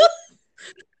 Emily.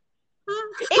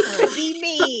 It could be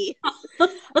me.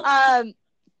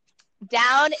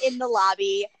 Down in the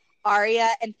lobby, Arya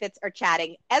and Fitz are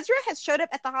chatting. Ezra has showed up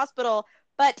at the hospital,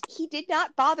 but he did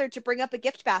not bother to bring up a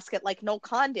gift basket like Noel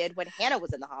Khan did when Hannah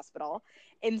was in the hospital.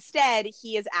 Instead,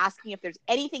 he is asking if there's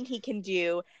anything he can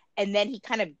do, and then he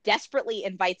kind of desperately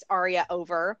invites Arya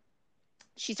over.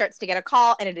 She starts to get a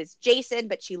call, and it is Jason,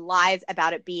 but she lies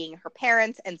about it being her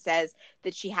parents and says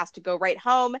that she has to go right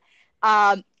home.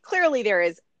 Clearly, there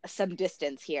is some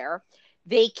distance here.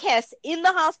 They kiss in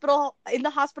the hospital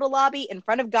lobby in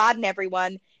front of God and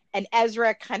everyone, and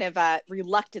Ezra kind of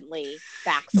reluctantly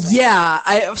backs away.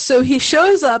 Yeah, so he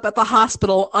shows up at the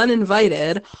hospital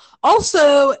uninvited.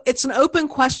 Also, it's an open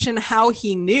question how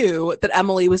he knew that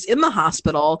Emily was in the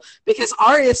hospital, because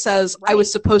Arya says, right, I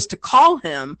was supposed to call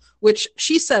him, which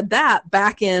she said that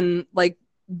back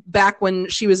when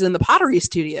she was in the pottery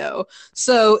studio.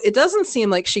 So it doesn't seem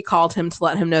like she called him to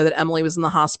let him know that Emily was in the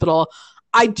hospital.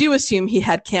 I do assume he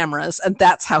had cameras, and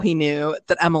that's how he knew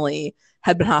that Emily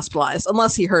had been hospitalized,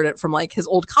 unless he heard it from like his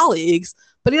old colleagues,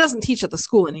 but he doesn't teach at the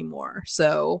school anymore.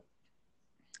 So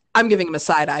I'm giving him a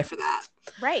side eye for that.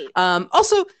 Right.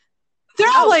 Also, there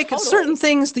are certain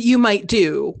things that you might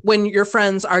do when your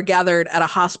friends are gathered at a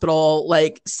hospital,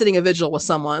 like sitting a vigil with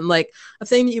someone. Like a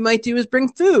thing that you might do is bring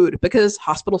food, because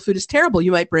hospital food is terrible.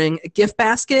 You might bring a gift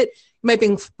basket. You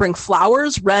might bring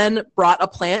flowers. Ren brought a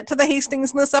plant to the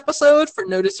Hastings in this episode for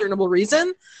no discernible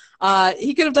reason.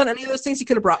 He could have done any of those things. He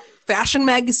could have brought fashion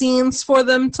magazines for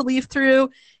them to leaf through.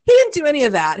 He didn't do any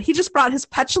of that. He just brought his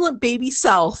petulant baby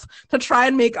self to try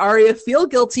and make Arya feel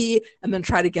guilty and then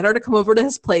try to get her to come over to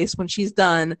his place when she's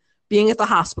done being at the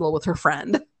hospital with her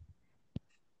friend.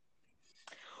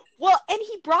 Well, and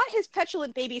he brought his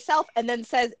petulant baby self and then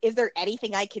says, is there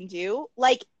anything I can do?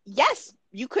 Like, yes,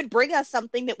 you could bring us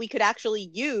something that we could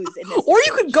actually use in this or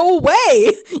you could go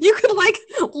away. You could like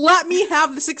let me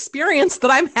have this experience that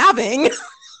I'm having.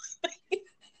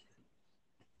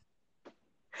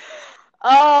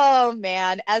 Oh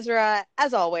man, Ezra,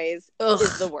 as always,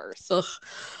 is the worst.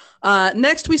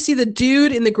 Next, we see the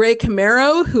dude in the gray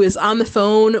Camaro who is on the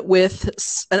phone with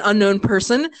an unknown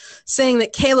person saying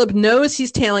that Caleb knows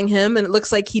he's tailing him and it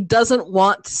looks like he doesn't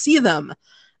want to see them.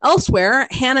 Elsewhere,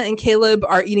 Hannah and Caleb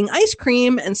are eating ice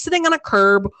cream and sitting on a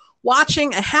curb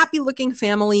watching a happy-looking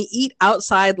family eat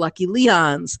outside Lucky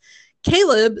Leon's.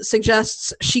 Caleb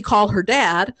suggests she call her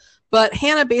dad, but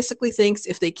Hannah basically thinks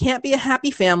if they can't be a happy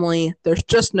family, there's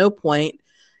just no point.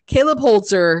 Caleb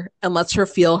holds her and lets her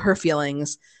feel her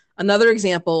feelings. Another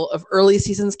example of early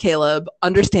seasons Caleb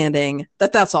understanding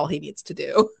that that's all he needs to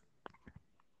do.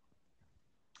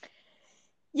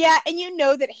 Yeah, and you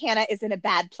know that Hannah is in a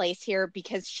bad place here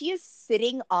because she is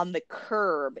sitting on the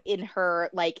curb in her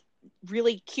like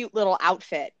really cute little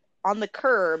outfit on the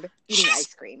curb eating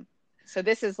ice cream. So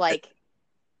this is like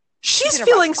she's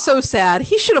feeling so sad.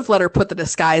 He should have let her put the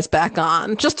disguise back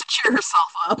on just to cheer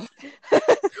herself up.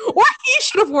 Or he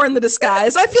should have worn the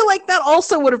disguise. I feel like that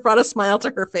also would have brought a smile to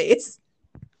her face.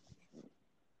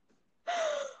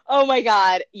 Oh my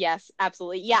God. Yes,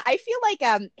 absolutely. Yeah, I feel like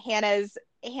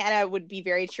Hannah would be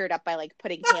very cheered up by like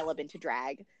putting Caleb into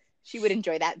drag. She would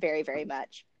enjoy that very, very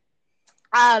much.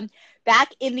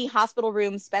 Back in the hospital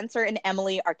room, Spencer and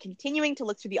Emily are continuing to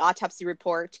look through the autopsy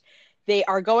report. They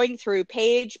are going through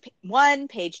page 1,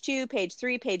 page 2, page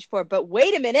 3, page 4. But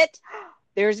wait a minute.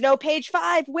 There's no page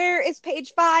 5. Where is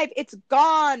page 5? It's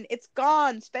gone. It's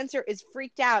gone. Spencer is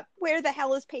freaked out. Where the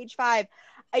hell is page 5?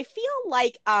 I feel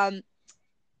like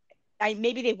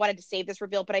maybe they wanted to save this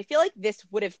reveal, but I feel like this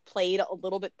would have played a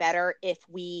little bit better if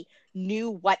we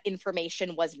knew what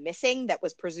information was missing that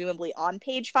was presumably on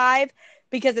page 5,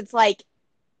 because it's like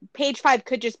page 5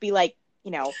 could just be like,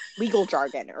 you know, legal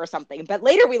jargon or something. But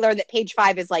later we learned that page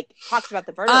 5 is like talks about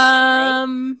the murder,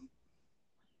 right?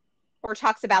 Or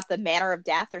talks about the manner of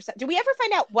death or something. Do we ever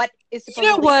find out what is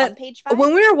supposed on page 5?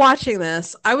 When we were watching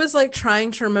this, I was like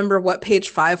trying to remember what page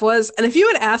 5 was. And if you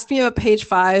had asked me about page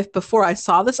 5 before I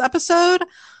saw this episode,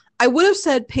 I would have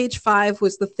said page 5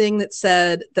 was the thing that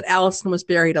said that Allison was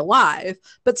buried alive.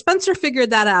 But Spencer figured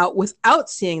that out without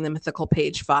seeing the mythical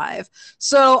page 5.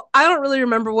 So I don't really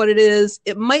remember what it is.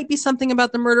 It might be something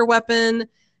about the murder weapon.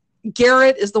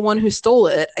 Garrett is the one who stole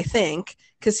it, I think,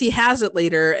 because he has it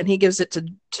later and he gives it to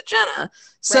Jenna.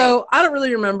 So right. I don't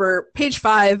really remember. Page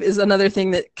 5 is another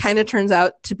thing that kind of turns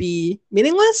out to be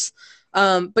meaningless.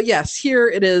 But yes, here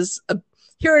it is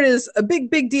a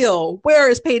big deal. Where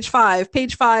is page 5?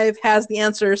 Page 5 has the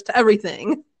answers to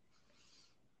everything.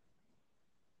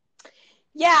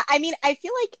 Yeah, I mean, I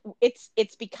feel like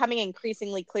it's becoming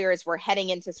increasingly clear as we're heading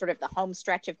into sort of the home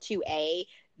stretch of 2A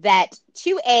that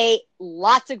 2A,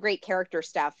 lots of great character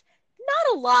stuff.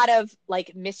 Not a lot of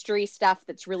like mystery stuff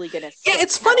that's really going to. Yeah,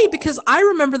 it's funny because I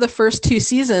remember the first 2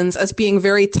 seasons as being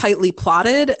very tightly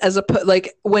plotted,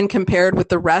 like when compared with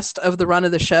the rest of the run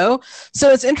of the show.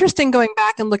 So it's interesting going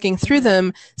back and looking through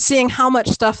them, seeing how much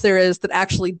stuff there is that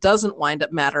actually doesn't wind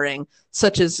up mattering,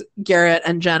 such as Garrett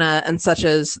and Jenna, and such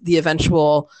as the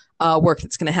eventual work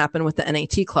that's going to happen with the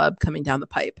NAT club coming down the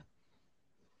pipe.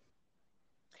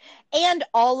 And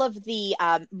all of the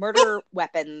murder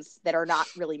weapons that are not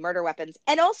really murder weapons.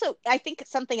 And also, I think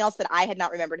something else that I had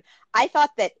not remembered. I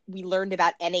thought that we learned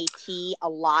about NAT a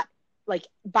lot, like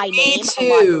by name.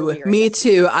 Me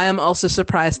too. I am also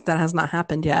surprised that has not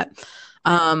happened yet.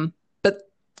 But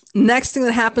next thing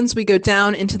that happens, we go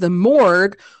down into the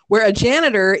morgue where a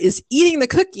janitor is eating the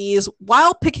cookies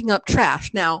while picking up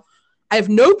trash. Now, I have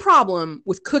no problem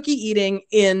with cookie eating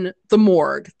in the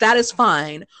morgue. That is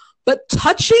fine. But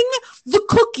touching the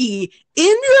cookie in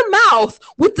your mouth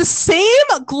with the same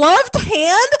gloved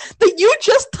hand that you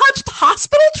just touched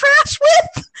hospital trash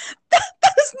with,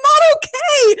 that is not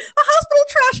okay. The hospital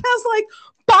trash has like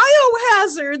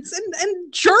biohazards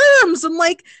and germs and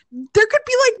like there could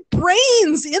be like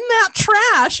brains in that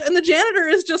trash. And the janitor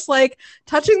is just like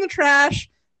touching the trash,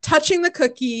 touching the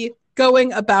cookie,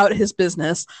 going about his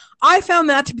business. I found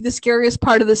that to be the scariest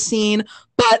part of the scene.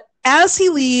 But as he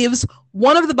leaves,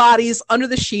 one of the bodies under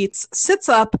the sheets sits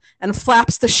up and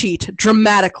flaps the sheet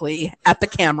dramatically at the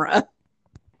camera.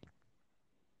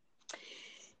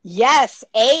 Yes,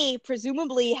 A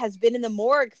presumably has been in the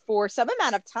morgue for some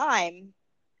amount of time,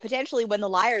 potentially when the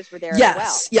liars were there as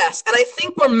well. Yes, and I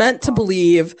think we're meant to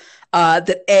believe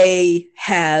that A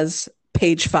has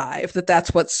page 5,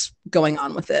 that's what's going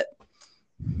on with it.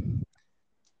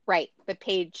 Right, but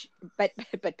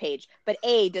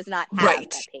A does not have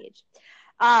Right. that Paige.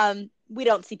 We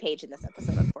don't see Paige in this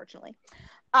episode, unfortunately.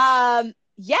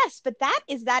 Yes, but that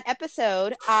is that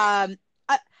episode. A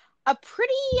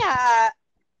pretty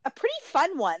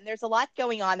fun one. There's a lot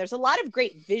going on. There's a lot of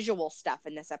great visual stuff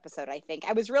in this episode, I think.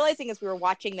 I was realizing as we were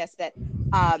watching this that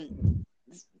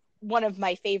one of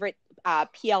my favorite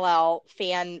PLL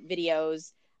fan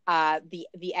videos,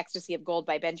 the Ecstasy of Gold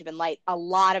by Benjamin Light, a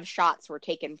lot of shots were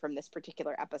taken from this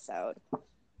particular episode.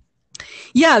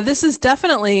 Yeah, this is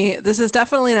definitely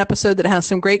an episode that has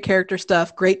some great character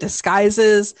stuff, great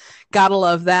disguises. Gotta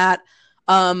love that.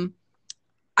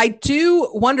 I do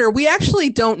wonder, we actually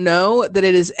don't know that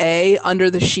it is A under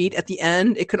the sheet at the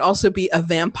end. It could also be a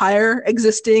vampire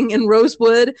existing in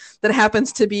Rosewood that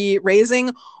happens to be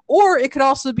raising, or it could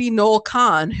also be Noel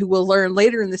Kahn, who we'll learn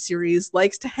later in the series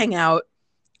likes to hang out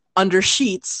under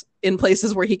sheets in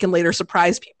places where he can later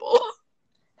surprise people.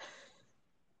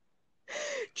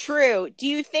 True. Do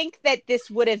you think that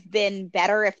this would have been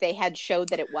better if they had showed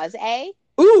that it was A?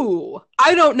 Ooh,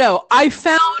 I don't know. I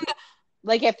found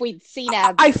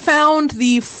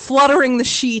the fluttering the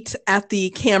sheet at the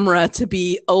camera to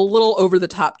be a little over the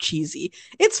top cheesy.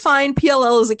 It's fine.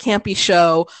 PLL is a campy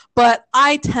show, but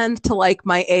I tend to like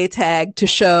my A tag to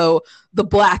show the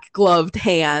black gloved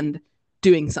hand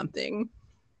doing something.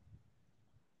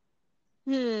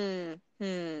 Yeah,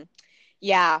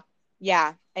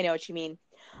 I know what you mean.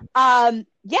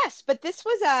 Yes, but this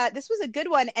was a good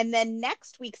one. And then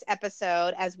next week's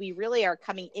episode, as we really are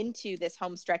coming into this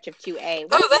home stretch of 2A.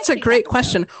 Oh, that's a great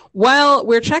question. While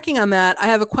we're checking on that, I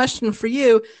have a question for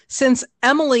you. Since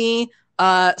Emily /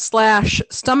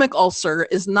 stomach ulcer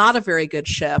is not a very good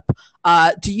ship,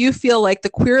 do you feel like the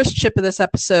queerest ship of this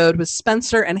episode was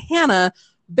Spencer and Hannah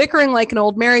bickering like an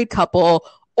old married couple,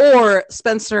 or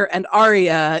Spencer and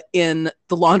Aria in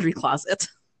the laundry closet?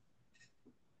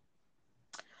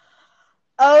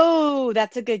 Oh,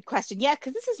 that's a good question. Yeah,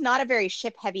 because this is not a very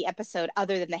ship-heavy episode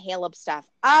other than the Caleb stuff.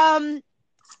 I'm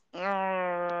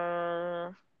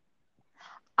going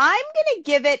to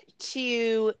give it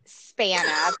to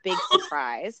Spanna, big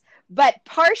surprise, but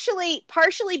partially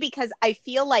because I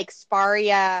feel like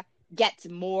Sparia gets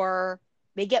more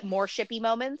shippy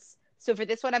moments. So for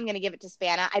this one, I'm going to give it to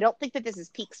Spanna. I don't think that this is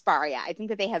peak Sparia. I think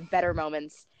that they have better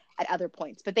moments at other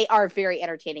points, but they are very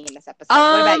entertaining in this episode.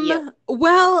 What about you?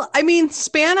 Well, I mean,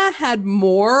 Spanna had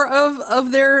more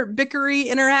of their bickery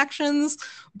interactions,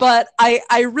 but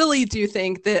I really do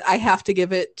think that I have to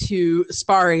give it to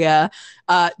Sparia,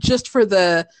 just for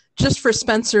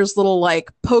Spencer's little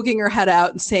like poking her head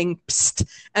out and saying psst,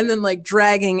 and then like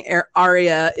dragging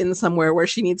Aria in somewhere where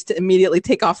she needs to immediately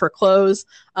take off her clothes.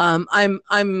 I'm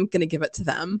gonna give it to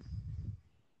them.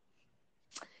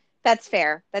 That's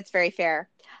fair. That's very fair.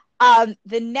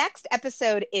 The next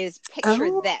episode is Picture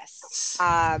This,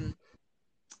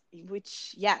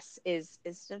 which, yes, is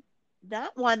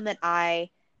not one that I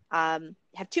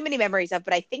have too many memories of,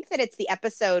 but I think that it's the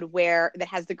episode that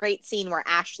has the great scene where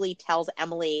Ashley tells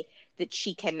Emily that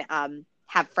she can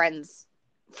have friends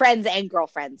and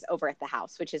girlfriends over at the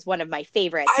house, which is one of my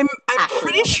favorites. I'm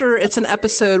pretty sure it's an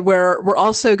episode where we're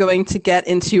also going to get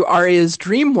into Aria's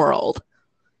dream world.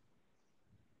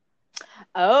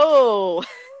 Oh,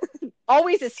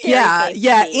 always a scary place.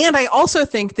 Yeah, and I also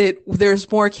think that there's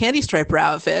more Candy Striper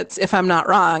outfits, if I'm not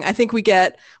wrong. I think we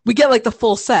get like the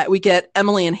full set. We get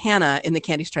Emily and Hannah in the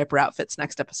Candy Striper outfits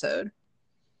next episode.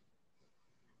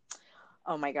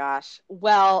 Oh my gosh.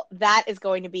 Well, that is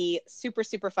going to be super,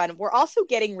 super fun. We're also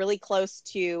getting really close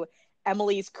to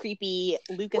Emily's creepy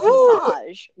Lucas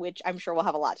massage, which I'm sure we'll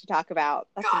have a lot to talk about.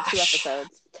 That's in 2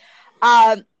 episodes.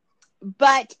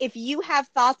 But if you have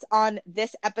thoughts on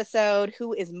this episode,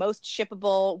 who is most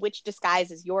shippable, which disguise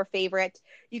is your favorite,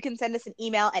 you can send us an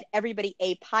email at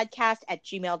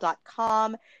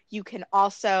everybodyapodcast@gmail.com. You can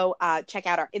also check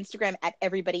out our Instagram at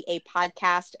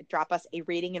everybodyapodcast. Drop us a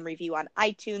rating and review on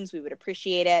iTunes. We would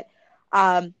appreciate it.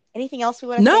 Anything else we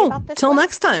want to say about this? No, till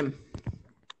next time.